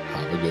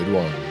 have a good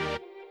one.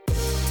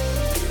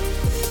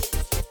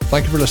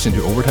 Thank you for listening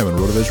to Overtime on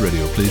RotoViz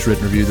Radio. Please rate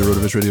and review the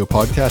RotoViz Radio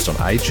podcast on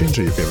iTunes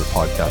or your favorite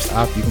podcast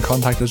app. You can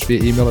contact us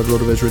via email at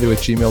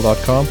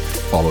rotovizradio@gmail.com.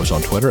 Follow us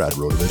on Twitter at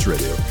RotoViz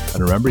Radio.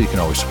 And remember, you can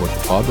always support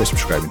the pod by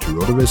subscribing to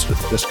RotoViz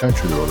with a discount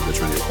through the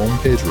RotoViz Radio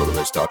homepage,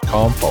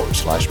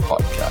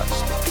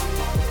 rotoviz.com/podcast.